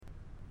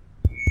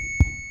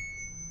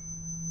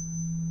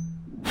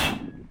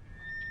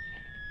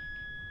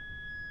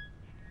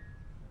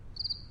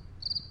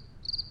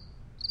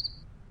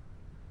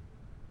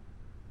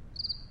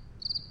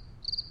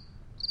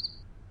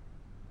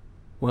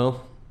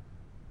Well,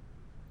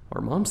 our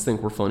moms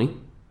think we're funny.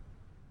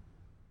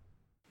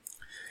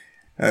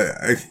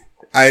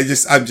 I'm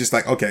just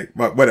like, okay,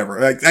 whatever.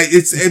 Like,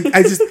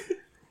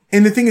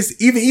 and the thing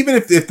is, even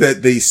if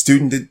the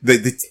student,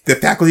 the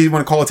faculty didn't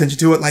want to call attention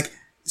to it, like,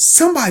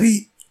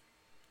 somebody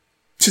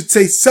should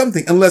say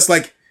something, unless,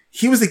 like,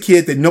 he was a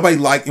kid that nobody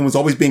liked and was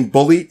always being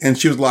bullied, and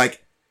she was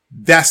like,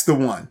 that's the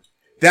one.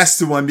 That's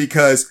the one,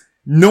 because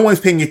no one's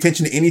paying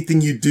attention to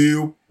anything you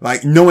do.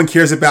 Like, no one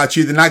cares about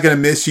you. They're not going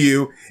to miss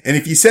you. And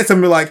if you said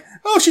something like,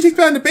 oh, she takes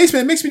me out in the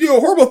basement, it makes me do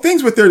horrible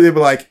things with her, they'd be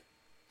like,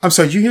 I'm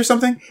sorry, did you hear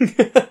something?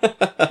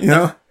 You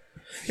know?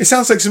 It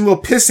sounds like some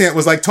little pissant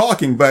was like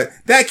talking, but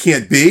that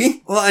can't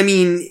be. Well, I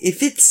mean,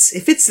 if it's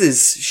as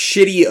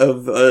shitty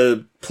of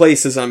a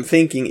place as I'm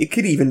thinking, it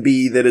could even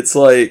be that it's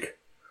like,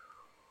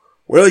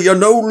 well, you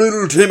know,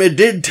 little Timmy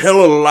did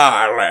tell a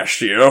lie last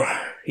year.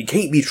 He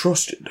can't be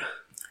trusted.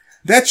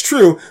 That's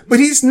true, but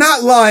he's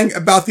not lying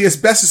about the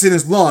asbestos in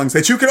his lungs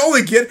that you can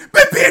only get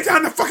by being down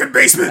in the fucking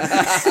basement.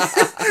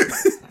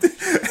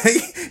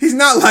 He's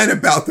not lying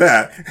about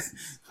that.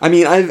 I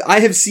mean,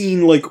 I have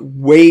seen, like,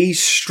 way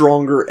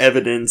stronger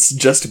evidence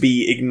just to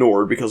be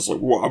ignored, because, like,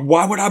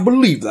 why would I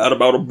believe that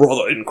about a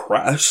brother in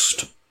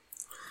Christ?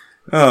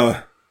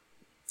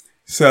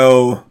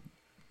 So,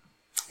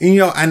 you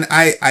know, and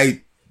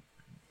I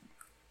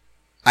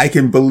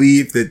can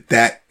believe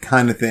that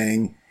kind of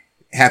thing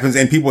happens,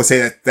 and people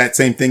say that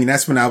same thing, and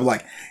that's when I was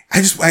like,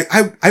 I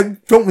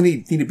don't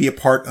really need to be a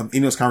part of any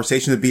of those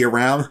conversations, to be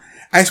around.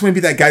 I just want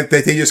to be that guy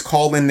that they just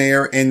call in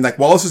there, and like,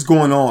 while this is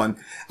going on,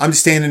 I'm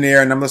just standing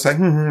there, and I'm just like,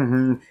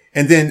 and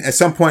then at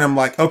some point I'm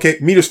like, okay,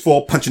 meter's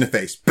full, punch in the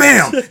face.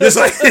 Bam! It's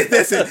like,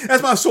 that's it.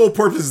 That's my sole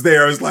purpose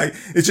there. It's like,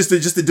 it's just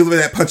to deliver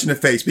that punch in the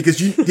face,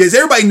 because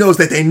everybody knows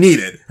that they need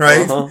it,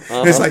 right?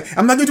 And it's like,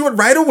 I'm not gonna do it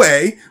right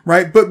away,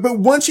 right? But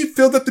once you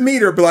filled up the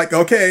meter, it'll be like,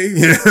 okay,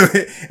 you know,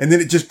 and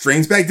then it just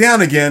drains back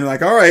down again.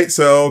 Like, all right,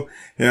 so,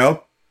 you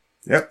know,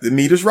 yep, the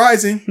meter's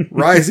rising,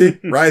 punch in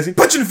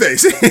the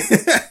face.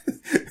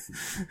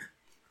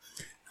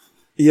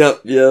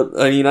 Yep.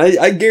 I mean,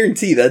 I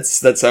guarantee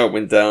that's how it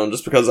went down,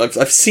 just because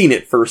I've seen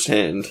it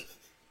firsthand.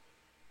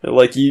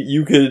 Like,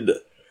 you could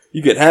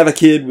have a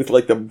kid with,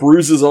 like, the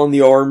bruises on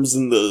the arms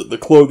and the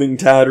clothing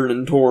tattered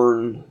and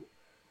torn.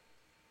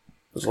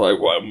 It's like,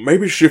 well,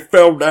 maybe she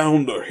fell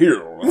down the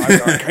hill.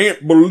 I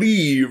can't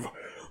believe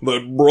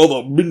that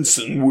Brother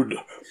Benson would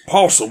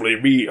possibly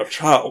be a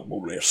child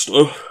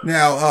molester.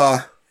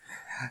 Now,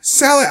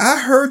 Sally, I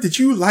heard that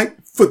you like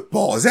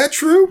football. Is that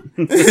true?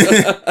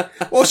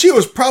 Well, she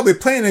was probably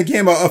playing a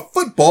game of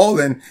football,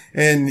 and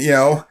you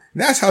know,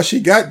 that's how she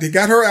got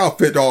her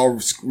outfit all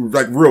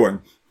like ruined.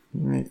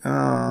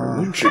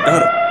 She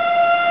got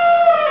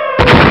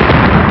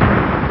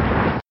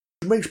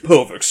it. Makes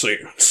perfect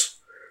sense.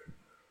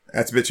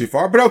 That's a bit too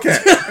far, but okay.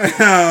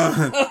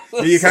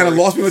 You kind of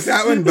lost me with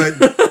that one, but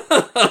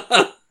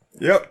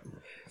yep.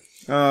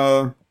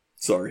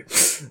 Sorry.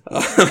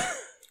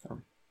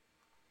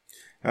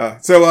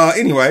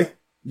 Anyway,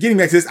 getting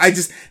back to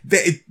this,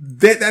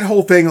 that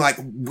whole thing, like,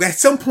 at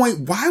some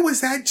point, why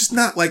was that just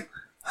not like,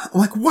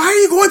 why are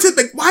you going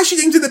to, why is she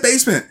getting to the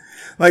basement?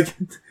 Like,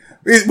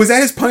 was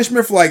that his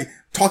punishment for, like,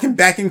 talking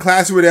back in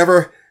class or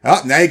whatever?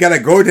 Oh, now you gotta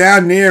go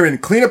down there and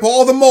clean up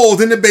all the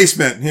mold in the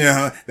basement. You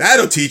know,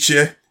 that'll teach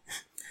you.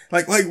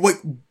 Like, what,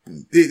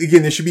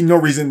 again, there should be no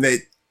reason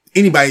that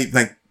anybody,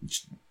 like,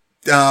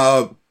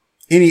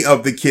 any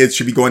of the kids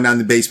should be going down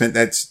the basement.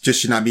 That's just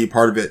should not be a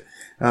part of it.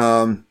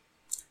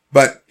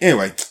 But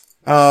anyway,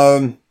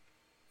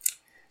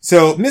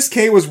 so Miss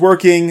K was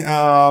working,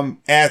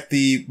 at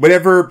the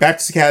whatever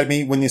Baptist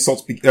Academy when the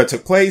assault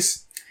took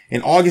place.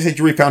 In August, a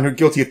jury found her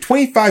guilty of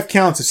 25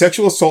 counts of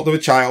sexual assault of a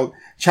child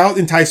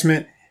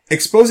enticement,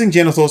 exposing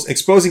genitals,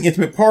 exposing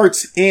intimate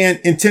parts, and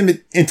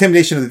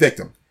intimidation of the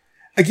victim.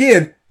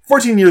 Again,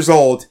 14 years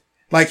old.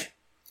 Like,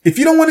 if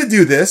you don't want to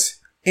do this,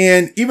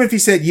 and even if he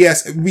said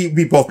yes,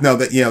 we both know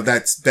that, you know,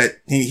 that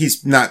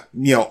he's not,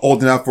 you know,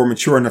 old enough or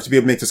mature enough to be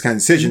able to make those kind of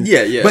decisions.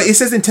 Yeah. But it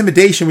says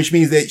intimidation, which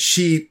means that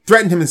she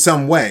threatened him in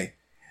some way.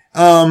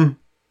 You're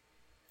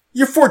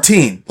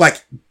 14.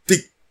 Like,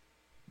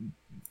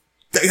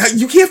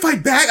 you can't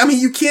fight back. I mean,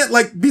 you can't,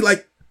 like, be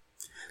like,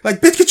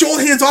 bitch, get your old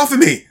hands off of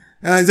me.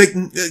 It's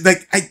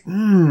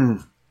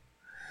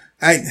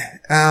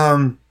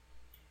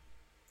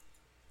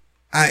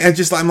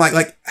I'm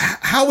like,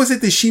 how was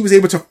it that she was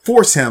able to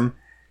force him?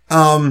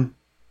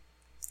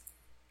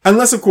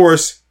 Unless of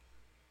course,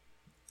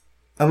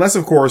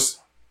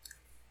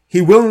 he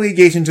willingly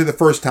engaged into the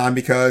first time,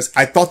 because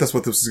I thought that's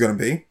what this was going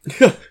to be.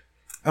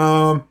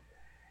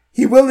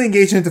 He willingly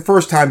engaged into the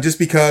first time just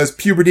because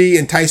puberty,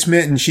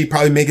 enticement, and she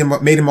probably made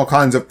him all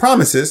kinds of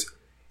promises.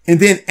 And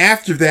then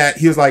after that,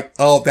 he was like,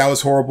 oh, that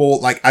was horrible.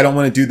 Like, I don't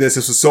want to do this.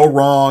 This was so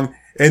wrong.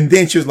 And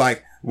then she was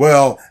like,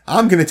 well,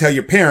 I'm going to tell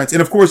your parents.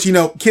 And of course, you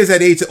know, kids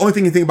that age, the only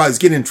thing you think about is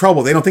getting in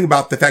trouble. They don't think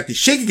about the fact that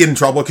she could get in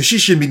trouble, because she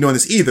shouldn't be doing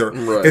this either.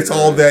 Right, it's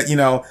all that, you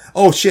know,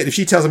 oh shit, if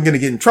she tells I'm going to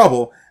get in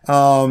trouble.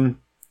 So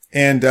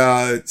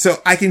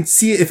I can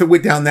see it if it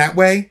went down that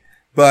way.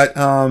 But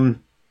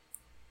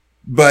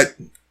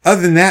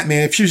other than that,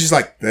 man, if she was just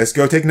like, let's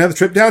go take another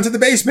trip down to the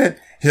basement,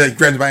 he like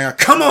grabs my arm,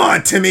 come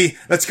on, Timmy,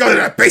 let's go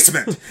to the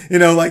basement. I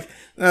would like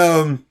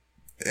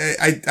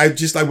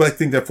to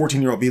think that a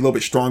 14-year-old be a little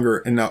bit strong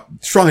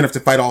enough to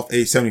fight off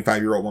a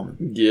 75-year-old woman.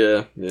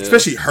 Yeah.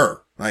 Especially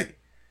her. Like,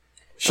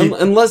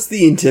 unless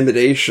the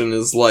intimidation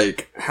is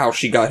like how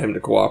she got him to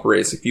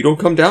cooperate. So if you don't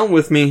come down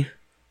with me,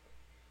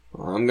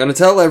 I'm gonna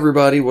tell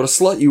everybody what a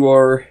slut you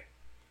are.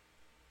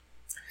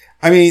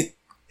 I mean,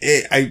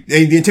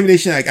 the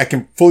intimidation, I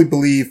can fully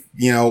believe,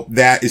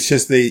 that it's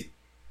just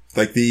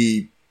but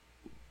they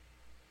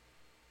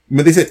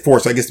said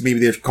force, so I guess maybe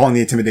they're calling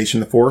the intimidation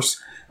the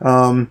force.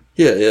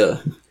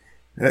 Yeah.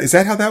 Is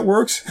that how that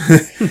works?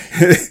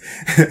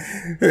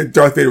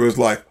 Darth Vader was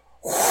like,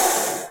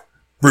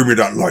 bring me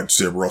that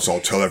lightsaber, or else I'll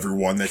tell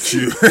everyone that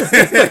you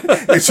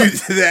that you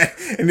did that.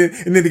 And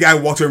then the guy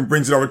walks over and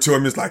brings it over to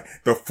him. It's like,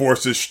 the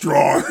force is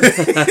strong.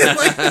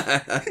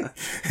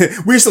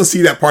 We still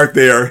see that part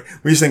there.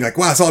 We just think like,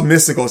 wow, it's all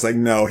mystical. It's like,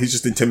 no, he's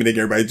just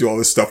intimidating everybody to do all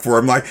this stuff for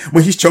him. Like,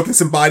 when he's choking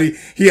somebody,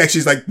 he actually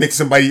is like making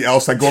somebody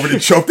else like go over to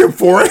choke them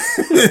for it.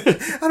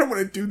 I don't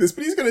want to do this,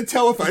 but he's going to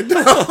tell if I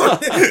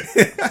don't.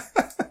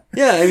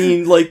 Yeah, I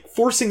mean, like,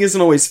 forcing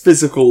isn't always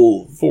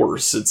physical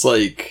force. It's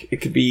like, it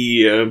could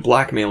be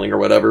blackmailing or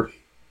whatever.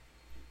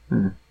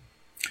 The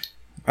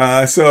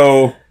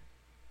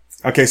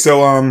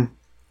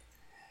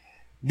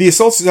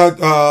assaults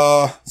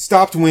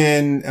stopped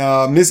when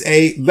Ms.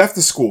 A left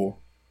the school.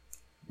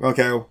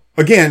 Okay.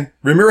 Again,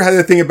 remember how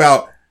the thing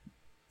about,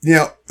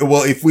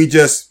 if we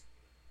just,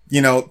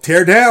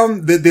 tear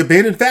down the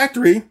abandoned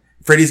factory,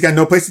 Freddy's got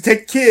no place to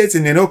take kids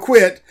and then he'll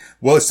quit.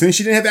 Well, as soon as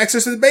she didn't have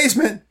access to the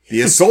basement,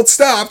 the assault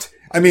stopped.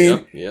 I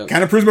mean,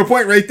 kind of proves my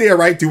point right there,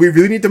 right? Do we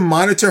really need to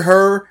monitor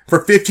her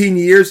for 15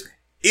 years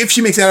if she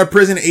makes it out of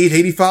prison at age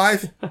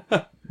 85?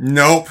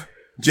 Nope.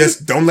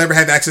 Just don't let her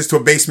have access to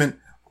a basement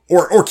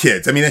or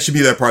kids. I mean, that should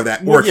be the part of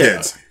that. Or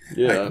kids.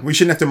 Yeah. Like, we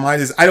shouldn't have to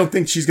mind this. I don't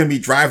think she's going to be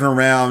driving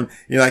around,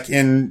 like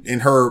in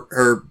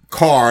her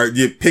car,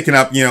 picking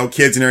up,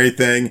 kids and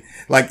everything.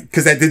 Like,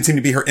 cause that didn't seem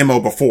to be her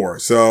MO before.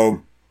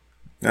 So,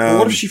 well,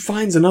 what if she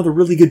finds another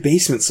really good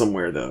basement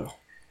somewhere, though?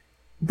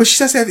 But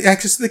she has to have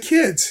access to the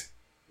kids.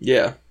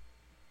 Yeah.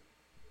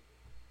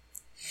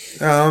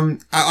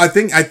 I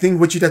think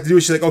what you'd have to do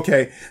is she's like,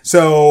 okay,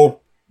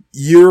 so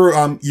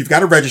you've got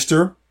to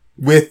register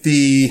with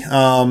the,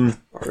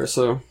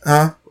 RSO.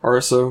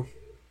 RSO.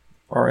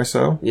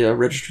 RSO. Yeah,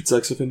 registered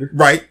sex offender.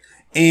 Right.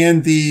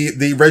 And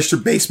the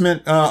registered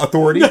basement,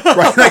 authority,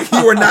 right? Like,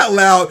 you are not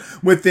allowed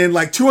within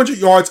like 200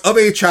 yards of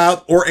a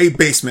child or a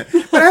basement.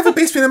 But I have a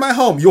basement in my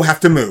home. You'll have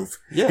to move.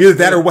 Yeah, either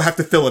that or we'll have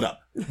to fill it up.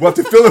 We'll have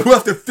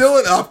to fill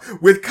it up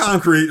with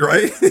concrete,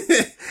 right?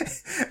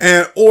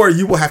 Or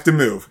you will have to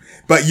move.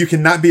 But you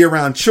cannot be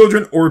around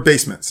children or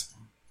basements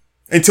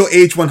until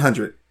age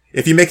 100.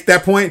 If you make it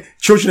that point,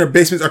 children or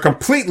basements are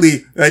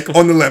completely like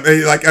on the left,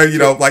 like,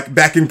 like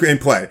back in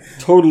play.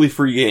 Totally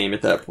free game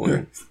at that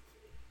point. Yeah.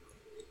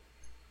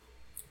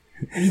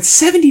 And he's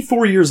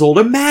 74 years old.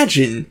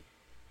 Imagine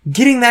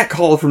getting that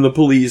call from the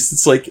police.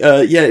 It's like,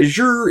 is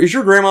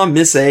your grandma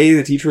Miss A,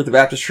 the teacher at the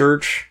Baptist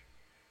church?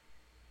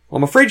 Well,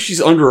 I'm afraid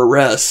she's under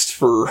arrest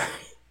for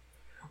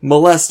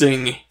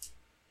molesting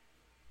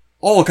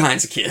all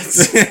kinds of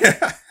kids.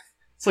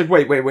 It's like,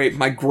 wait,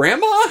 my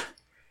grandma?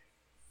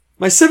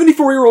 My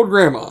 74-year-old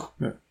grandma.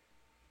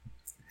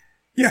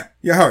 Yeah,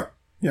 her.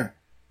 Yeah.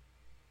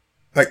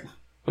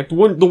 Like the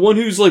one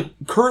who's like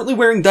currently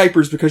wearing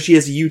diapers because she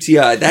has a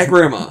UTI. That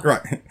grandma.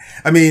 Right.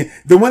 I mean,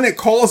 the one that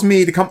calls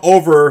me to come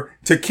over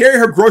to carry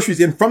her groceries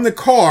in from the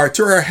car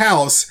to her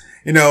house,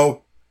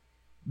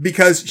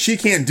 because she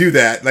can't do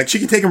that. Like, she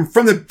can take them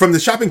from the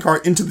shopping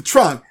cart into the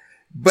trunk,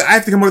 but I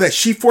have to come over that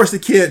she forced the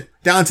kid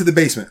down to the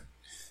basement.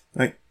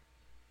 Like,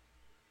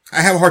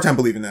 I have a hard time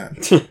believing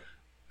that.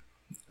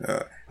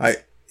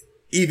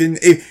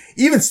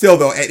 Even still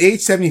though, at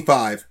age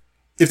 75,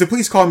 if the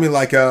police call me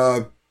like,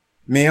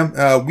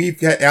 ma'am, we've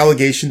got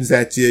allegations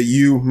that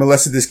you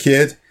molested this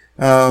kid.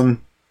 So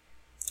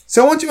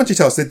why don't you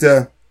tell us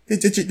that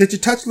did you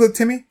touch little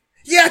Timmy?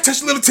 Yeah, I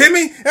touched little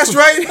Timmy. That's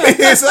right.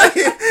 It's like,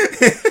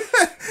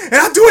 and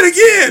I'll do it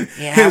again.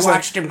 Yeah, I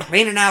watched him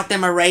cleaning out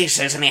them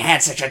erasers, and he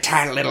had such a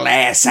tiny little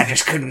ass, I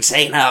just couldn't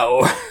say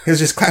no. He was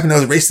just clapping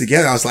those erasers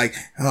together. I was like,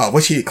 oh,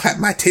 wish he'd clap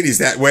my titties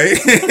that way.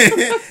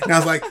 And I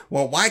was like,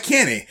 well, why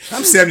can't he?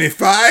 I'm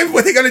 75.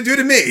 What are they gonna do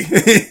to me?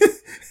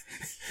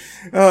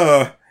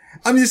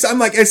 I'm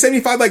like, at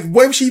 75, like,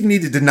 what would she even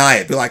need to deny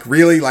it? Be like,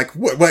 really? Like,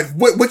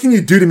 what can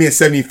you do to me at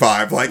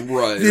 75? Like,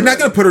 you're not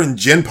gonna put her in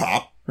Gen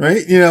Pop,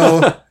 right?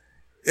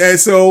 And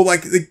so,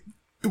 like,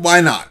 why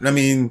not? I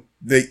mean,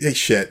 they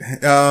shit.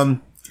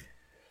 But,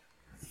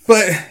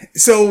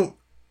 so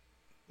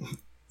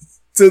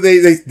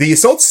the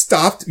assault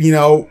stopped,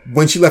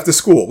 when she left the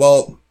school.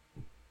 Well,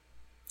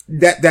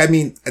 I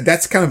mean,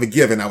 that's kind of a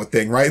given, I would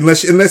think, right?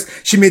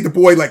 Unless she made the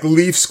boy, like,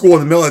 leave school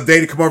in the middle of the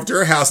day to come over to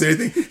her house and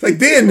everything. Like,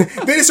 then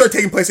it started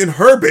taking place in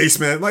her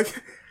basement. Like,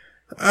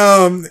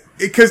 cause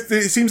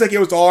it seems like it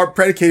was all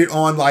predicated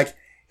on, like,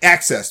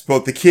 access,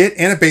 both the kid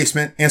and a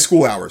basement and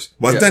school hours.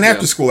 Wasn't done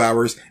after school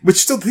hours, which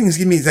still things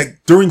give me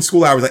like during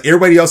school hours, like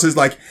everybody else is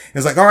like,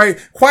 all right,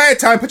 quiet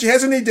time, put your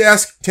heads on your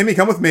desk. Timmy,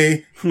 come with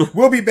me.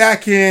 We'll be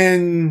back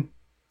in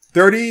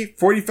 30,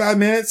 45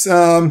 minutes.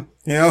 I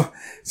don't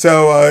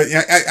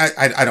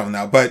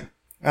know, but,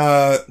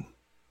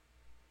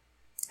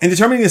 in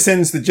determining the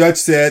sentence, the judge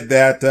said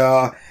that,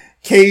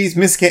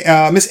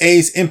 Miss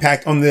A's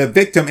impact on the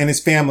victim and his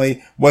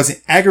family was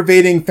an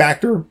aggravating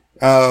factor,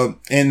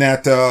 in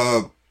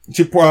that,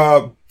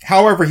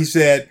 however, he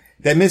said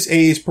that Miss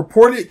A's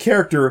purported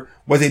character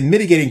was a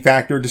mitigating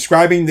factor,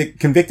 describing the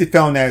convicted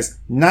felon as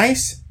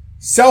nice,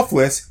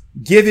 selfless,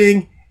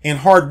 giving, and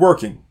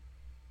hardworking.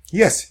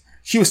 Yes,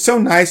 she was so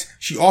nice,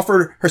 she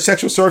offered her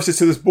sexual services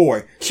to this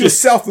boy. She was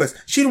selfless.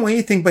 She didn't want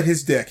anything but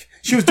his dick.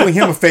 She was doing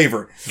him a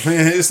favor.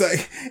 It's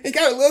like, it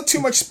got a little too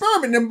much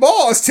sperm in them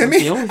balls, Timmy.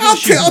 The only thing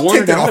she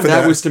wanted out of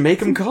that was to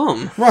make him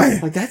come.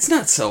 Right. Like, that's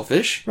not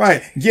selfish.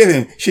 Right.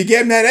 She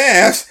gave him that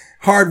ass.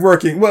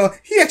 Hardworking. Well,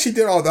 he actually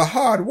did all the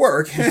hard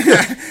work.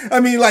 I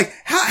mean, like,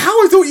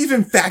 how are there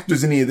even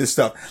factors in any of this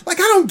stuff? Like,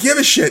 I don't give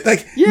a shit.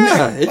 Like,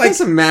 it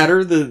doesn't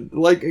matter.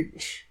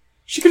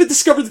 She could have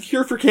discovered the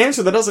cure for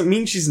cancer. That doesn't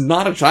mean she's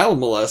not a child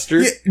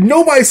molester. Yeah,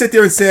 nobody sat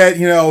there and said,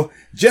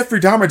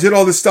 Jeffrey Dahmer did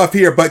all this stuff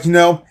here, but,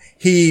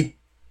 he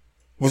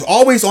was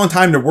always on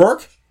time to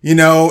work.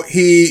 No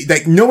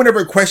one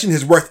ever questioned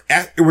his work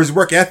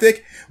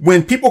ethic.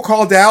 When people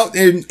called out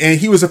and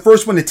he was the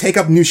first one to take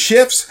up new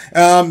shifts,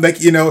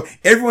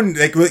 everyone,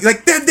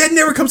 that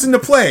never comes into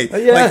play.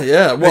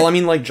 Well, I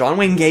mean, like John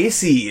Wayne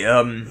Gacy,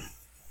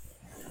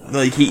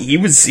 he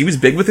was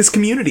big with his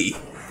community.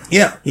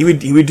 Yeah. He would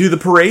do the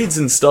parades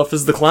and stuff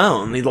as the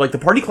clown. The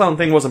party clown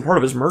thing wasn't part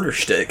of his murder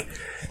shtick.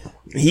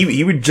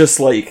 He would just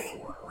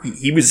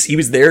he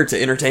was there to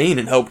entertain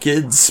and help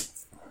kids.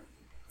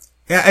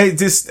 Yeah,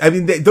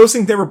 those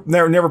things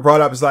never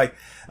brought up. It's like,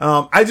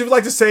 I just would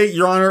like to say,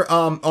 Your Honor,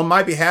 on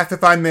my behalf,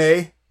 if I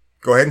may,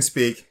 go ahead and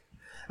speak.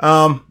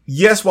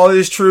 Yes, while it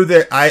is true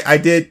that I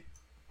did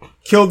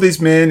kill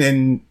these men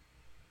and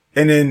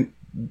then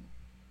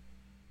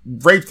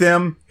raped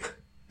them,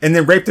 and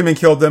then raped them and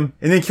killed them,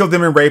 and then killed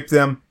them and raped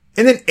them,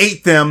 and then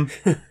ate them.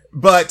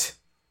 But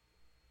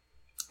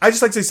I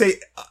just like to say,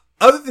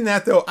 other than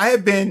that, though, I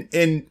have been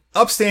an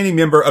upstanding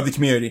member of the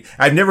community.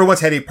 I've never once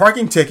had a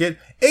parking ticket,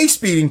 a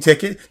speeding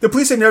ticket. The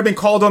police have never been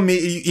called on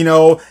me,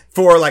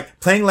 for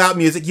playing loud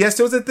music. Yes,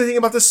 there was a thing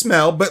about the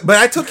smell, but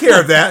I took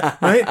care of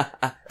that, right?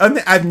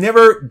 I've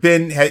never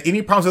had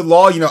any problems with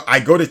law. I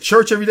go to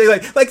church every day.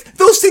 Like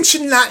those things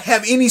should not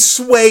have any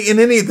sway in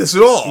any of this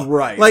at all.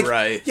 Right,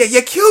 right. Yeah,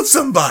 you killed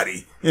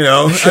somebody.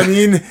 I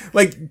mean,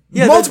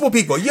 multiple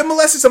people. You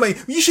molested somebody.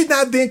 You should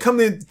not then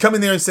come in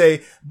there and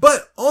say,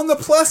 but on the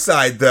plus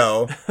side,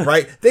 though,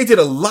 right? They did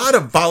a lot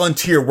of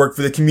volunteer work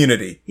for the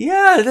community.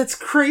 Yeah, that's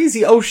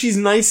crazy. Oh, she's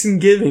nice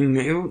and giving.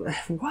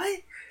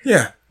 What?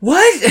 Yeah.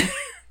 What?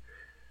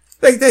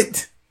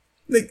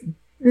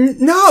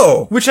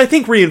 No. Which I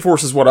think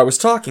reinforces what I was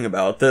talking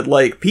about.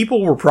 That,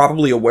 people were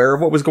probably aware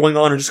of what was going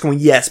on and just going,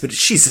 yes, but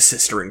she's a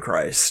sister in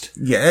Christ.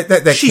 Yeah,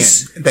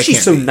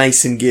 she's so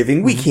nice and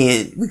giving.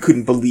 Mm-hmm. We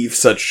couldn't believe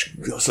such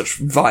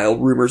vile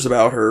rumors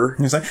about her.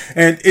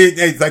 And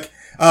in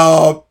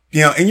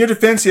your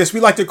defense, yes, we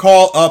like to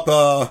call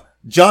up,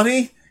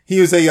 Johnny. He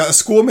was a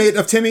schoolmate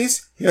of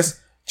Timmy's. Yes.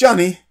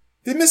 Johnny,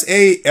 did Miss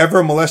A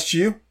ever molest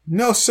you?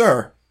 No,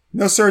 sir.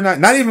 No, sir,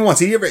 not even once.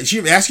 She ever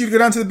asked you to go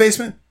down to the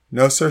basement?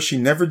 No, sir, she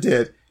never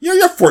did.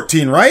 You're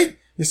 14, right?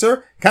 Yes,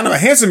 sir. Kind of a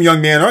handsome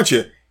young man, aren't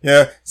you?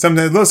 Yeah. Some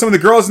of the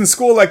girls in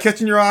school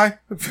catching your eye?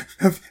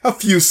 A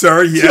few,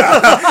 sir.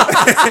 Yeah.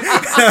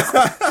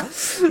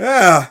 Yeah.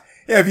 Yeah.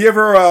 Have you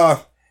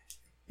ever,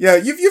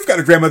 you've got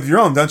a grandmother of your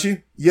own, don't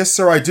you? Yes,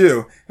 sir, I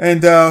do.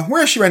 And,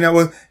 where is she right now?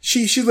 Well,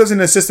 she lives in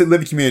an assisted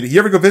living community. You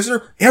ever go visit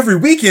her? Every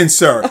weekend,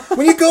 sir.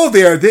 When you go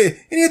there,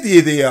 any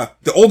of the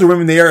older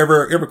women there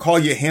ever call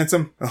you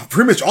handsome? Oh,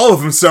 pretty much all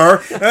of them,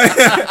 sir.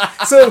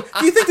 So,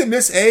 do you think that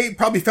Miss A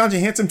probably found you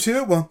handsome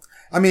too? Well,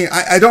 I mean,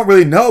 I don't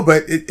really know,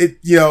 but it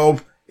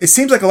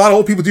seems like a lot of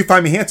old people do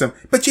find me handsome.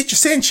 But yet you're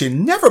saying she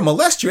never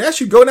molest you,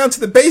 ask you to go down to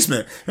the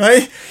basement,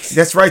 right?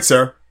 That's right,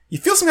 sir. You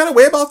feel some kind of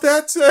way about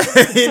that?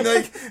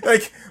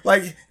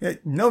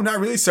 No, not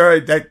really,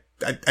 sir.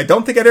 I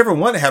don't think I'd ever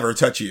want to have her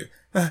touch you.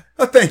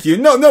 Thank you.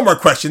 No more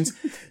questions.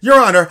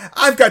 Your Honor,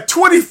 I've got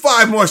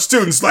 25 more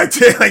students like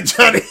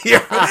Johnny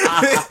here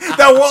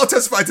that will all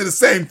testify to the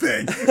same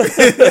thing.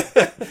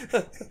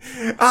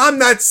 I'm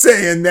not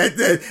saying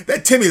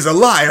that Timmy's a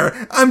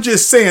liar. I'm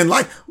just saying,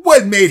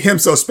 what made him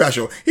so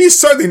special? He's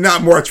certainly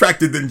not more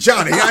attractive than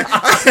Johnny.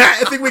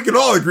 I think we can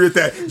all agree with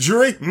that.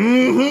 Jury?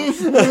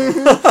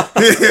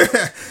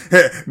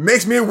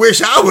 Makes me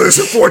wish I was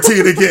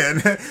 14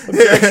 again.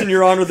 Objection,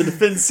 Your Honor. The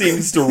defense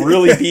seems to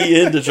really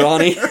be into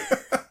Johnny.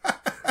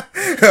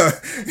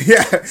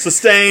 Yeah.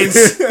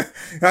 Sustains.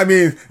 I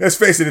mean, let's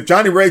face it, if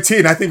Johnny were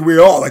 18, I think we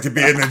all like to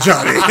be into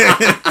Johnny.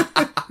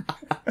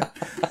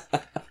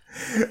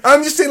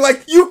 I'm just saying,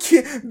 you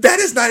can't, that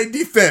is not a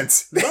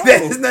defense. No.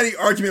 That is not an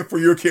argument for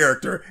your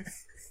character.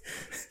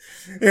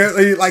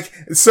 Like,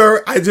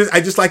 sir, I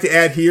just like to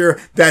add here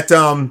that,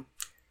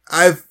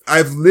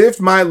 I've lived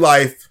my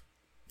life,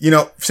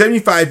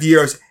 75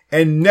 years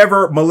and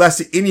never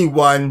molested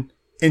anyone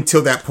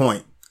until that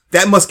point.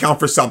 That must count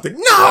for something.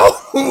 No,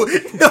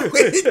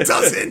 it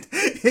doesn't.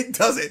 It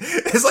doesn't.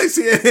 It's like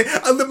saying,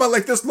 I lived my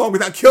life this long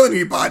without killing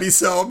anybody.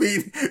 So, I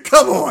mean,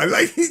 come on.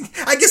 Like,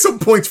 I get some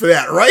points for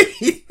that, right?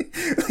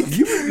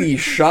 You would be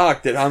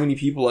shocked at how many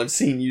people I've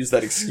seen use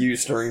that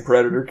excuse during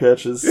predator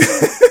catches.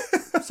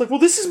 It's like, well,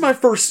 this is my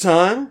first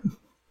time.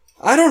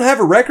 I don't have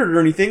a record or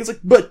anything. It's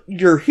like, but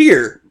you're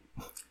here.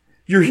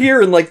 You're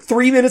here, and like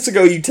 3 minutes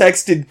ago you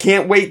texted,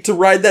 can't wait to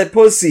ride that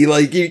pussy.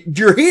 Like,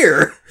 you're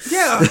here.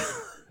 Yeah.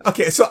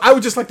 Okay, so I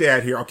would just like to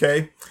add here,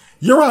 okay?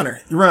 Your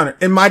Honor,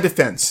 in my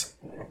defense,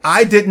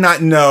 I did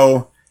not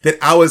know that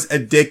I was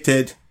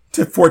addicted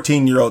to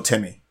 14-year-old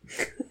Timmy.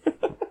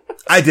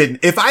 I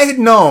didn't. If I had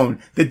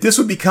known that this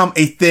would become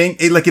a thing,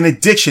 like an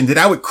addiction, that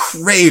I would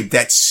crave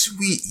that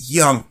sweet,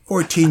 young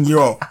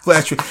 14-year-old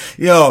flesh,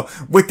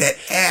 with that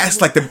ass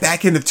like the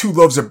back end of 2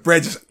 loaves of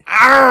bread, just,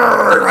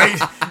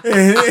 right?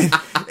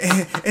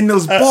 And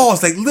those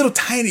balls, like little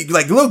tiny,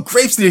 like little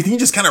grapes and everything, you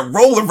just kind of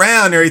roll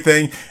around and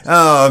everything.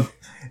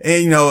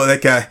 And,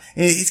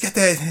 he's got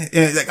that,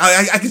 like,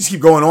 I could just keep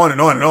going on and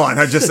on and on.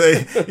 I just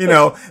say,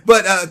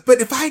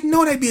 but if I had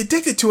known I'd be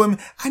addicted to him,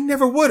 I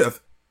never would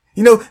have.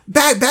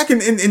 Back in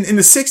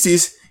the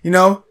 60s,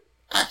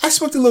 I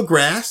smoked a little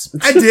grass.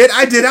 I did.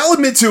 I'll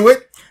admit to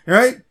it.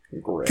 Right?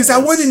 Cause I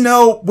wanted to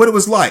know what it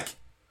was like.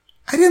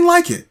 I didn't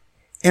like it.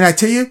 And I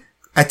tell you,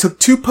 I took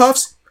 2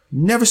 puffs,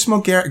 never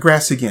smoked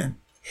grass again.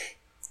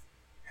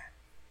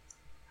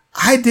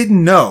 I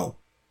didn't know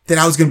that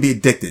I was going to be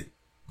addicted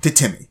to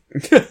Timmy.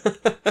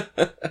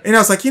 And I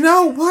was like, you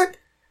know what?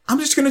 I'm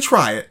just going to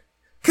try it.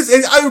 Cause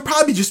I would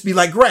probably just be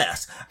like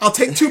grass. I'll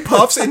take 2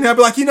 puffs and I'll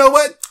be like, you know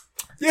what?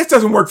 This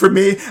doesn't work for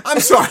me. I'm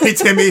sorry,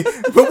 Timmy,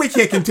 but we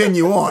can't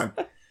continue on.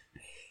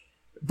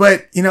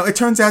 But, it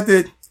turns out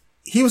that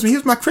he was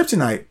my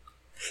kryptonite.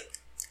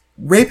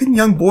 Raping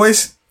young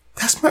boys,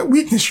 that's my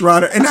weakness, Your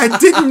Honor. And I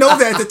didn't know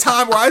that at the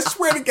time, where I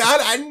swear to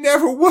God, I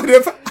never would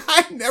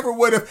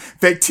have.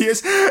 Fake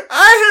tears.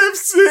 I have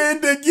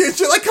sinned against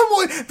you. Like, come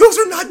on. Those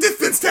are not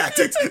defense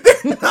tactics.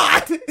 They're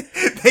not.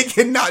 They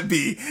cannot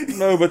be.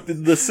 No, but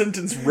the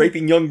sentence,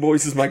 raping young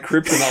boys is my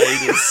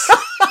kryptonite, is...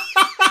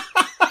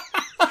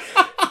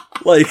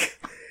 like,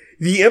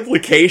 the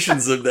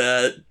implications of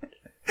that.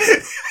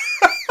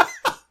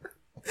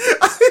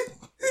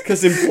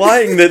 Because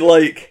implying that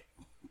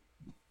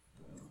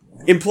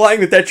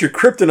that's your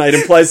kryptonite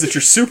implies that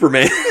you're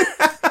Superman.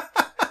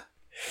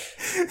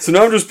 So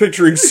now I'm just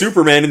picturing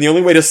Superman, and the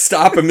only way to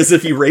stop him is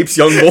if he rapes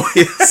young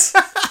boys.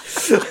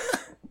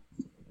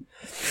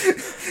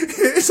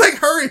 It's like,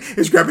 hurry.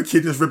 He's grabbing a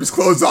kid, just rip his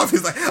clothes off.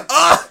 He's like,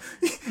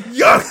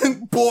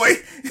 young boy.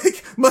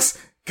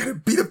 Gotta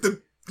beat up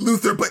the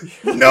Luther, but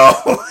no.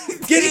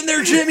 Get in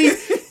there, Jimmy.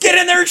 Get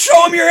in there and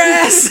show him your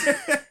ass.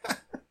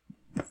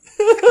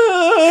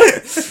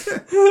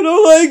 I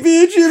don't like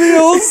being Jimmy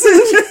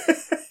Olsen.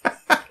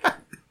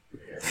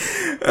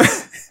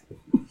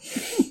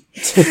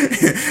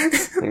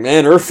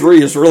 Man, Earth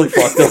 3 is really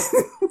fucked up.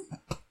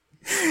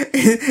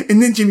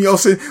 And then Jimmy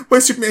Olsen, what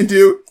did Superman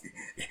do?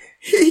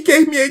 He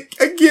gave me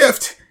a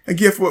gift. A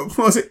gift, what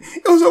was it?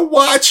 It was a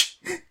watch.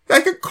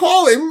 I could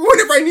call him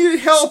whenever I needed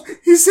help.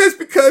 He says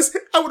because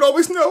I would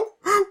always know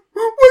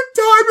what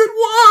time it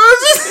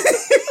was.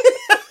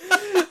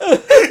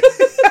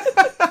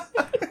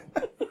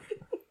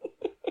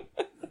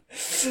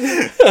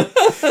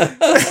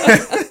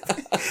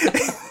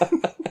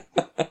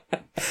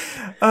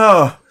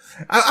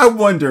 I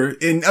wonder,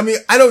 and I mean,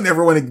 I don't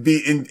ever want to be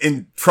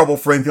in trouble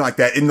for anything like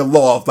that, in the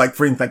law, for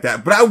anything like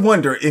that, but I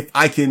wonder if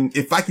I can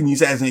use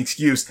that as an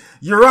excuse.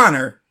 Your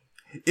Honor,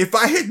 if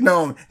I had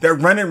known that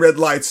running red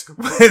lights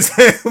was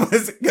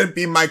going to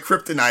be my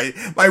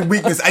kryptonite, my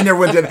weakness,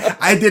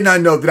 I did not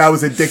know that I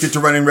was addicted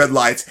to running red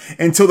lights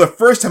until the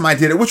first time I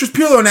did it, which was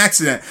purely an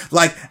accident.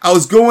 Like, I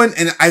was going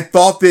and I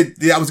thought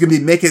that I was going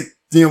to make it,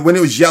 when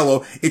it was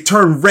yellow, it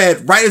turned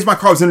red right as my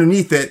car was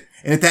underneath it.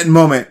 And at that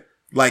moment,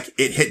 like,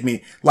 it hit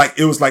me. Like,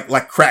 it was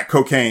like crack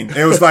cocaine. And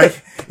it was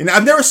like, and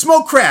I've never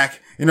smoked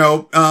crack, and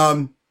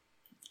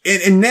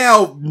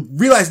now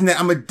realizing that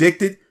I'm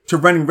addicted to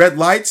running red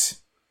lights,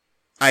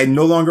 I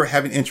no longer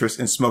have an interest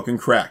in smoking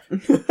crack.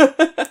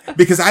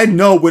 Because I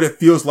know what it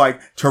feels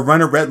like to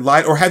run a red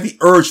light or have the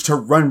urge to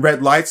run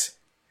red lights.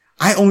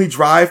 I only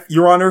drive,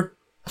 Your Honor.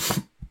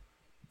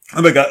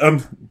 Oh my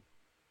God.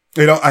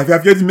 I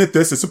have to admit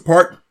this. It's a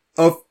part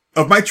of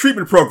my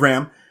treatment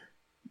program.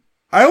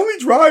 I only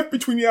drive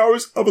between the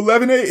hours of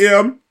 11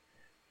 a.m.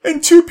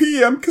 and 2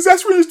 p.m. because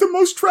that's when there's the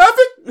most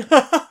traffic and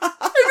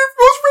the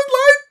most red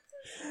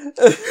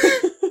light.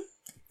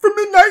 From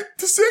midnight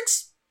to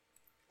 6.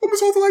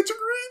 Almost all the lights are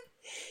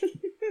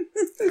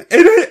green.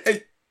 And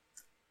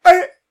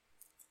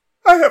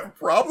I have a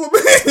problem.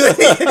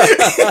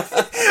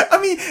 I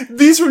mean,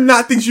 these are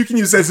not things you can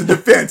use as a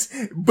defense.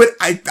 But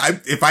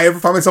if I ever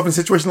find myself in a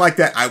situation like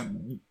that,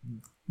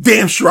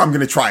 damn sure I'm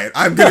gonna try it.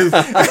 I'm gonna,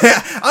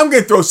 I'm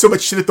gonna throw so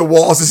much shit at the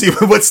walls to see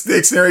what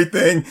sticks and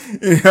everything.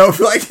 You know,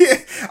 like,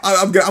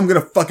 I'm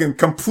gonna fucking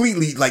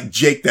completely, like,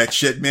 Jake that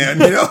shit, man,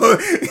 you know?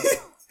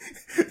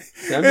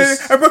 And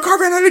my car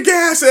ran out of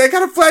gas and I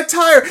got a flat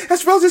tire.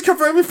 That's well just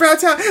confirmed me flat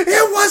tire.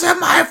 It wasn't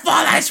my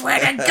fault, I swear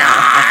to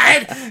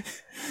God.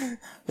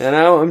 And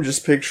now I'm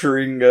just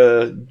picturing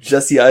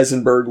Jesse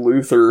Eisenberg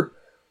Luther,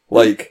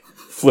 like,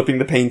 flipping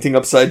the painting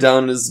upside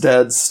down in his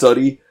dad's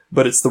study,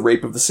 but it's the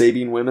rape of the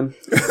Sabian women.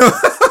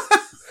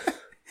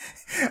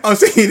 I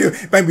was thinking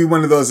it might be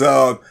one of those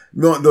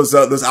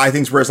eye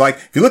things where it's like,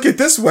 if you look at it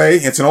this way,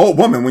 it's an old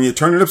woman. When you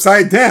turn it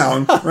upside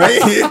down, right?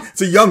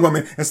 It's a young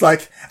woman. It's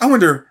like, I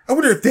wonder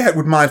if Dad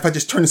would mind if I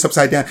just turn this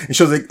upside down. It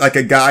shows like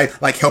a guy,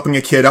 like, helping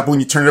a kid up. When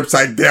you turn it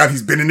upside down,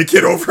 he's bending the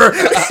kid over. Like,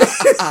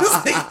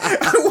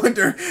 I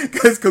wonder,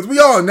 cause we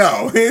all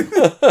know.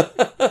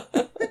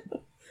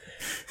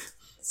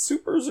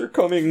 Supers are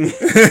coming.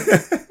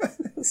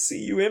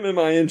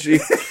 C-U-M-M-I-N-G.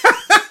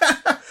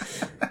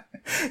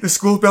 The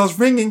school bell's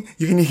ringing.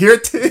 You can hear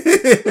it.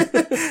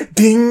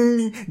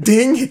 Ding,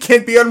 ding. It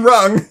can't be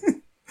unrung.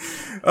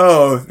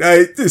 Oh,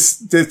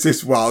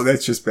 wow.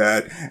 That's just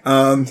bad.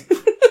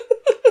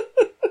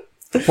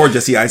 Poor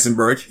Jesse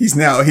Eisenberg. He's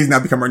now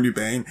become our new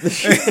Bane.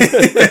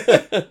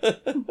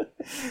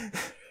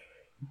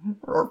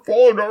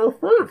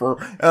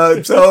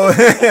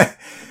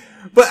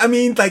 But I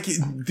mean, like,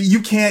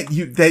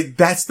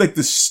 that's like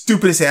the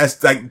stupidest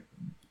ass, like,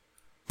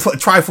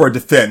 try for a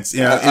defense,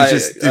 you know,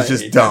 it's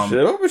just dumb.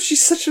 But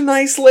she's such a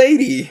nice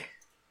lady.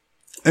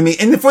 I mean,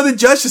 and for the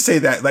judge to say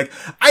that, like,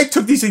 I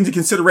took these things into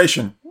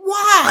consideration.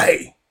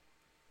 Why?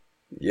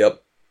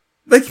 Yep.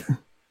 Like,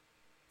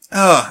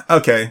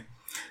 okay.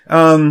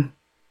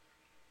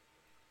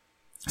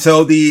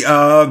 So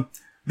the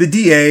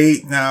DA,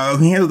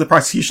 who handled the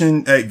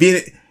prosecution,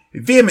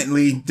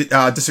 vehemently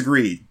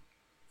disagreed.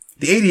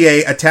 The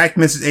ADA attacked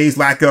Mrs. A's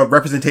lack of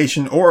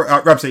representation or,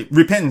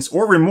 repentance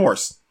or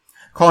remorse,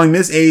 calling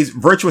Ms. A's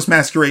virtuous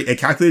masquerade a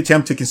calculated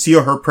attempt to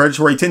conceal her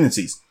predatory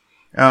tendencies.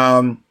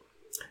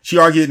 She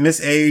argued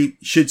Miss A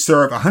should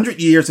serve 100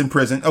 years in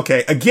prison.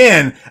 Okay,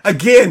 again,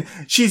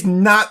 she's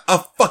not a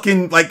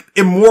fucking, like,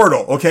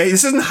 immortal, okay?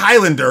 This isn't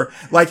Highlander.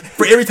 Like,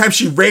 for every time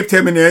she raped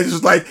him and it's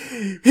just like,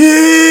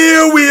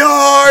 here we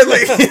are!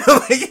 Like, you know,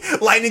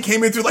 like, lightning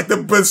came in through, like,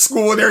 the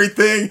school and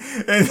everything.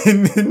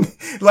 And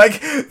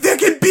like, there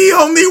can be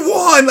only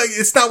one! Like,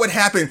 it's not what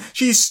happened.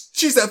 She's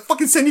a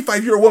fucking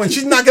 75-year-old woman.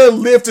 She's not gonna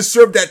live to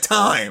serve that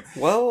time.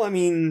 Well, I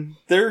mean,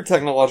 there are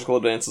technological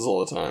advances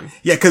all the time.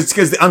 Yeah,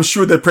 cause I'm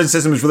sure the prison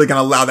system is really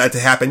gonna allow that to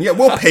happen. Yeah,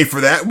 we'll pay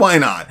for that. Why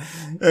not?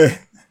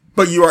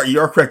 But you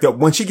are correct though.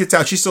 When she gets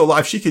out, she's still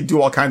alive. She could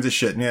do all kinds of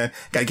shit, man.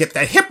 Gotta get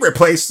that hip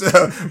replaced.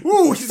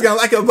 She's gonna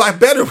like it a lot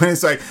better when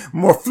it's like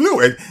more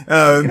fluid.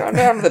 Get on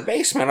down to the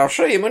basement. I'll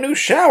show you my new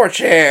shower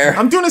chair.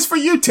 I'm doing this for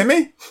you,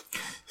 Timmy.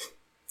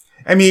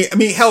 I mean,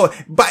 hell,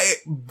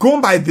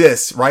 going by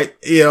this, right?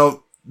 You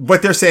know,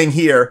 what they're saying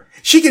here,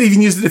 she could even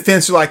use the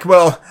defense like,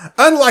 well,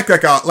 unlike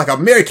like a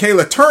Mary Kay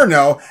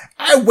Letourneau,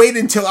 I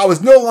waited until I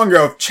was no longer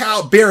of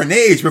childbearing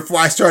age before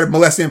I started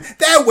molesting him.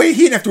 That way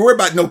he didn't have to worry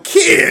about no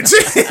kids.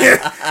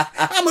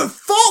 I'm a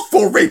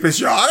thoughtful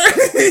rapist, y'all.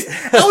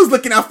 I was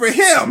looking out for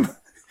him.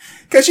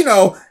 Cause you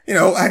know,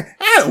 I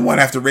don't want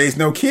to have to raise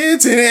no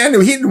kids, and I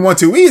knew he didn't want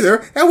to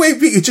either. That way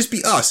it could just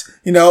be us,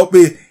 you know,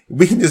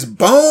 we can just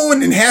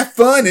bone and have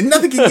fun and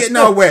nothing can get in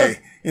our way,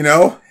 you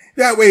know?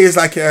 That way is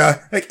like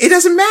it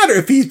doesn't matter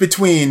if he's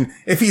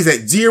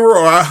at 0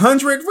 or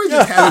 100. We're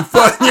just having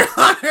fun, Your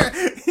Honor.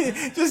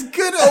 Just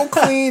good old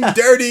clean,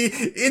 dirty,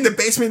 in the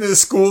basement of the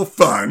school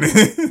fun.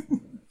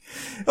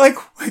 like,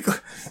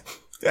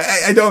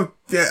 I don't,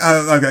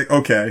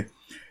 okay.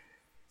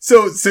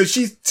 So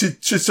she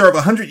should serve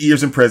 100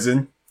 years in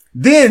prison,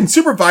 then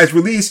supervised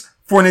release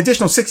for an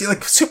additional 60,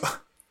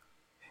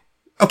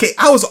 okay,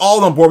 I was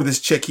all on board with this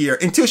chick here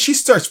until she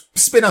starts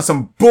spitting out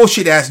some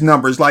bullshit ass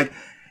numbers like,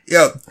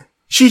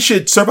 she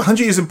should serve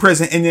 100 years in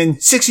prison and then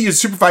 60 years of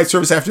supervised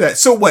service after that.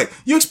 So what?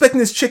 You expecting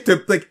this chick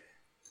to, like,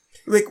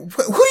 who do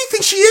you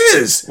think she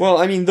is? Well,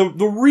 I mean, the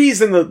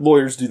reason that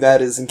lawyers do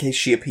that is in case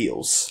she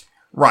appeals.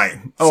 Right.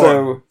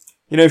 So,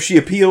 you know, if she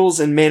appeals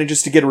and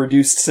manages to get a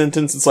reduced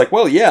sentence, it's like,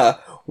 well, yeah,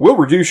 we'll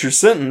reduce your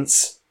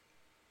sentence,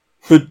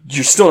 but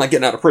you're still not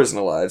getting out of prison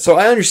alive. So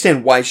I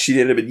understand why she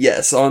did it, but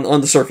yes, on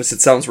the surface, it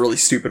sounds really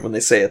stupid when they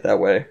say it that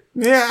way.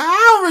 Yeah,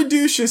 I'll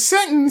reduce your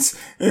sentence.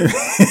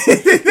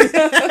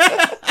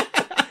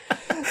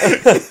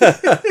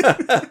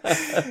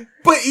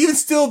 But even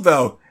still,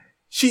 though,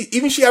 she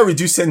got a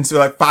reduced sentence for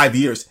like 5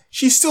 years.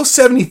 She's still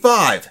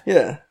 75.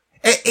 Yeah.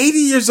 At 80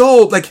 years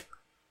old, like,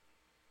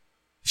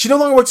 she no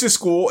longer works at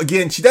school.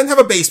 Again, she doesn't have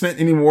a basement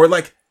anymore.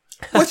 Like,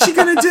 what's she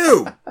gonna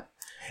do?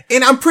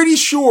 And I'm pretty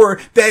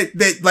sure that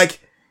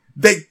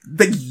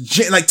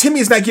Timmy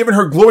is not giving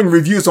her glowing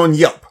reviews on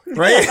Yelp,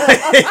 right?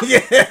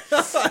 Yeah.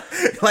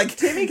 Like,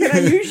 Timmy, can I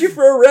use you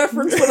for a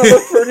reference when I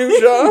look for a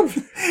new job?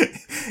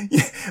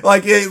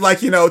 Like,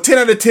 10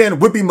 out of 10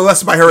 would be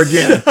molested by her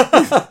again.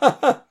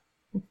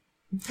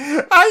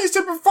 I used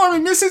to perform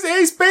in Mrs.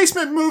 A's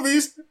basement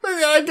movies. but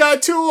then I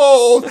got too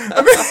old.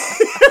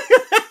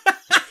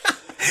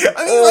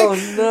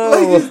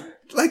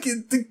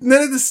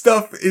 None of this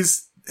stuff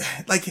is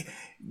like,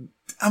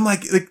 I'm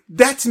like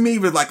that to me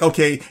was like,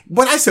 okay,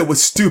 what I said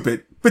was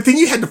stupid, but then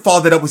you had to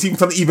follow that up with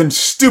something even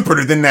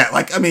stupider than that.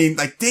 Like, I mean,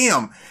 like,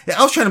 damn. Yeah,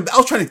 I was trying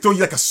to throw you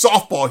like a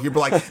softball here,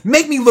 but like,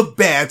 make me look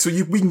bad so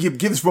we can give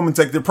this woman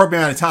like the appropriate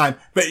amount of time.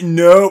 But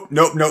nope.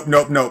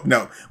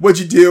 What'd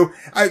you do?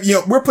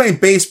 We're playing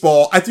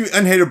baseball. I threw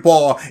an unhitter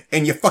ball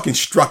and you fucking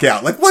struck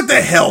out. Like, what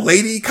the hell,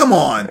 lady? Come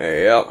on.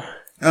 Yep.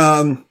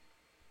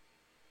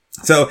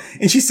 So,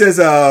 and she says,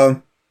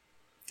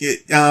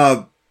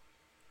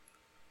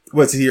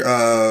 what's it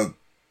here?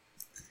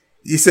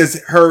 He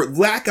says her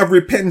lack of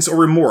repentance or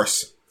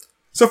remorse.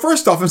 So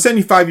first off, I'm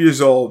 75 years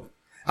old.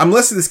 I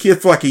molested this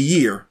kid for like a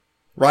year,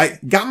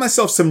 right? Got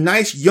myself some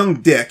nice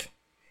young dick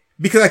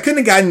because I couldn't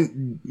have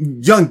gotten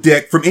young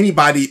dick from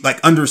anybody like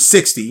under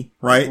 60,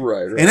 right?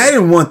 Right. And I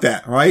didn't want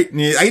that, right? I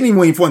didn't even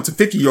want some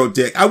 50-year-old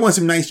dick. I want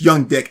some nice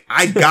young dick.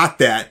 I got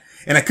that.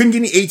 And I couldn't get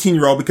any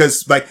 18-year-old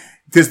because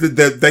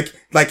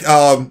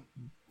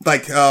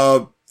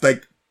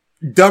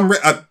dumb,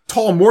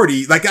 Tall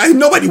Morty, like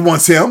nobody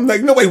wants him.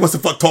 Like nobody wants to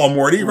fuck Tall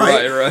Morty,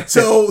 right? Right.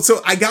 So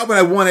I got what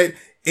I wanted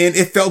and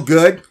it felt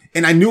good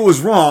and I knew it was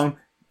wrong.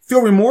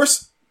 Feel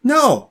remorse?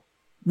 No.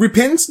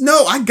 Repentance?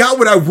 No. I got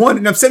what I wanted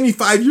and I'm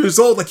 75 years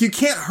old. Like you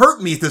can't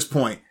hurt me at this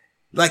point.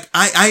 Like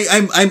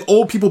I'm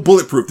old people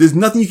bulletproof. There's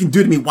nothing you can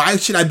do to me. Why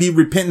should I be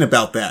repentant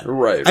about that?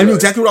 Right. I knew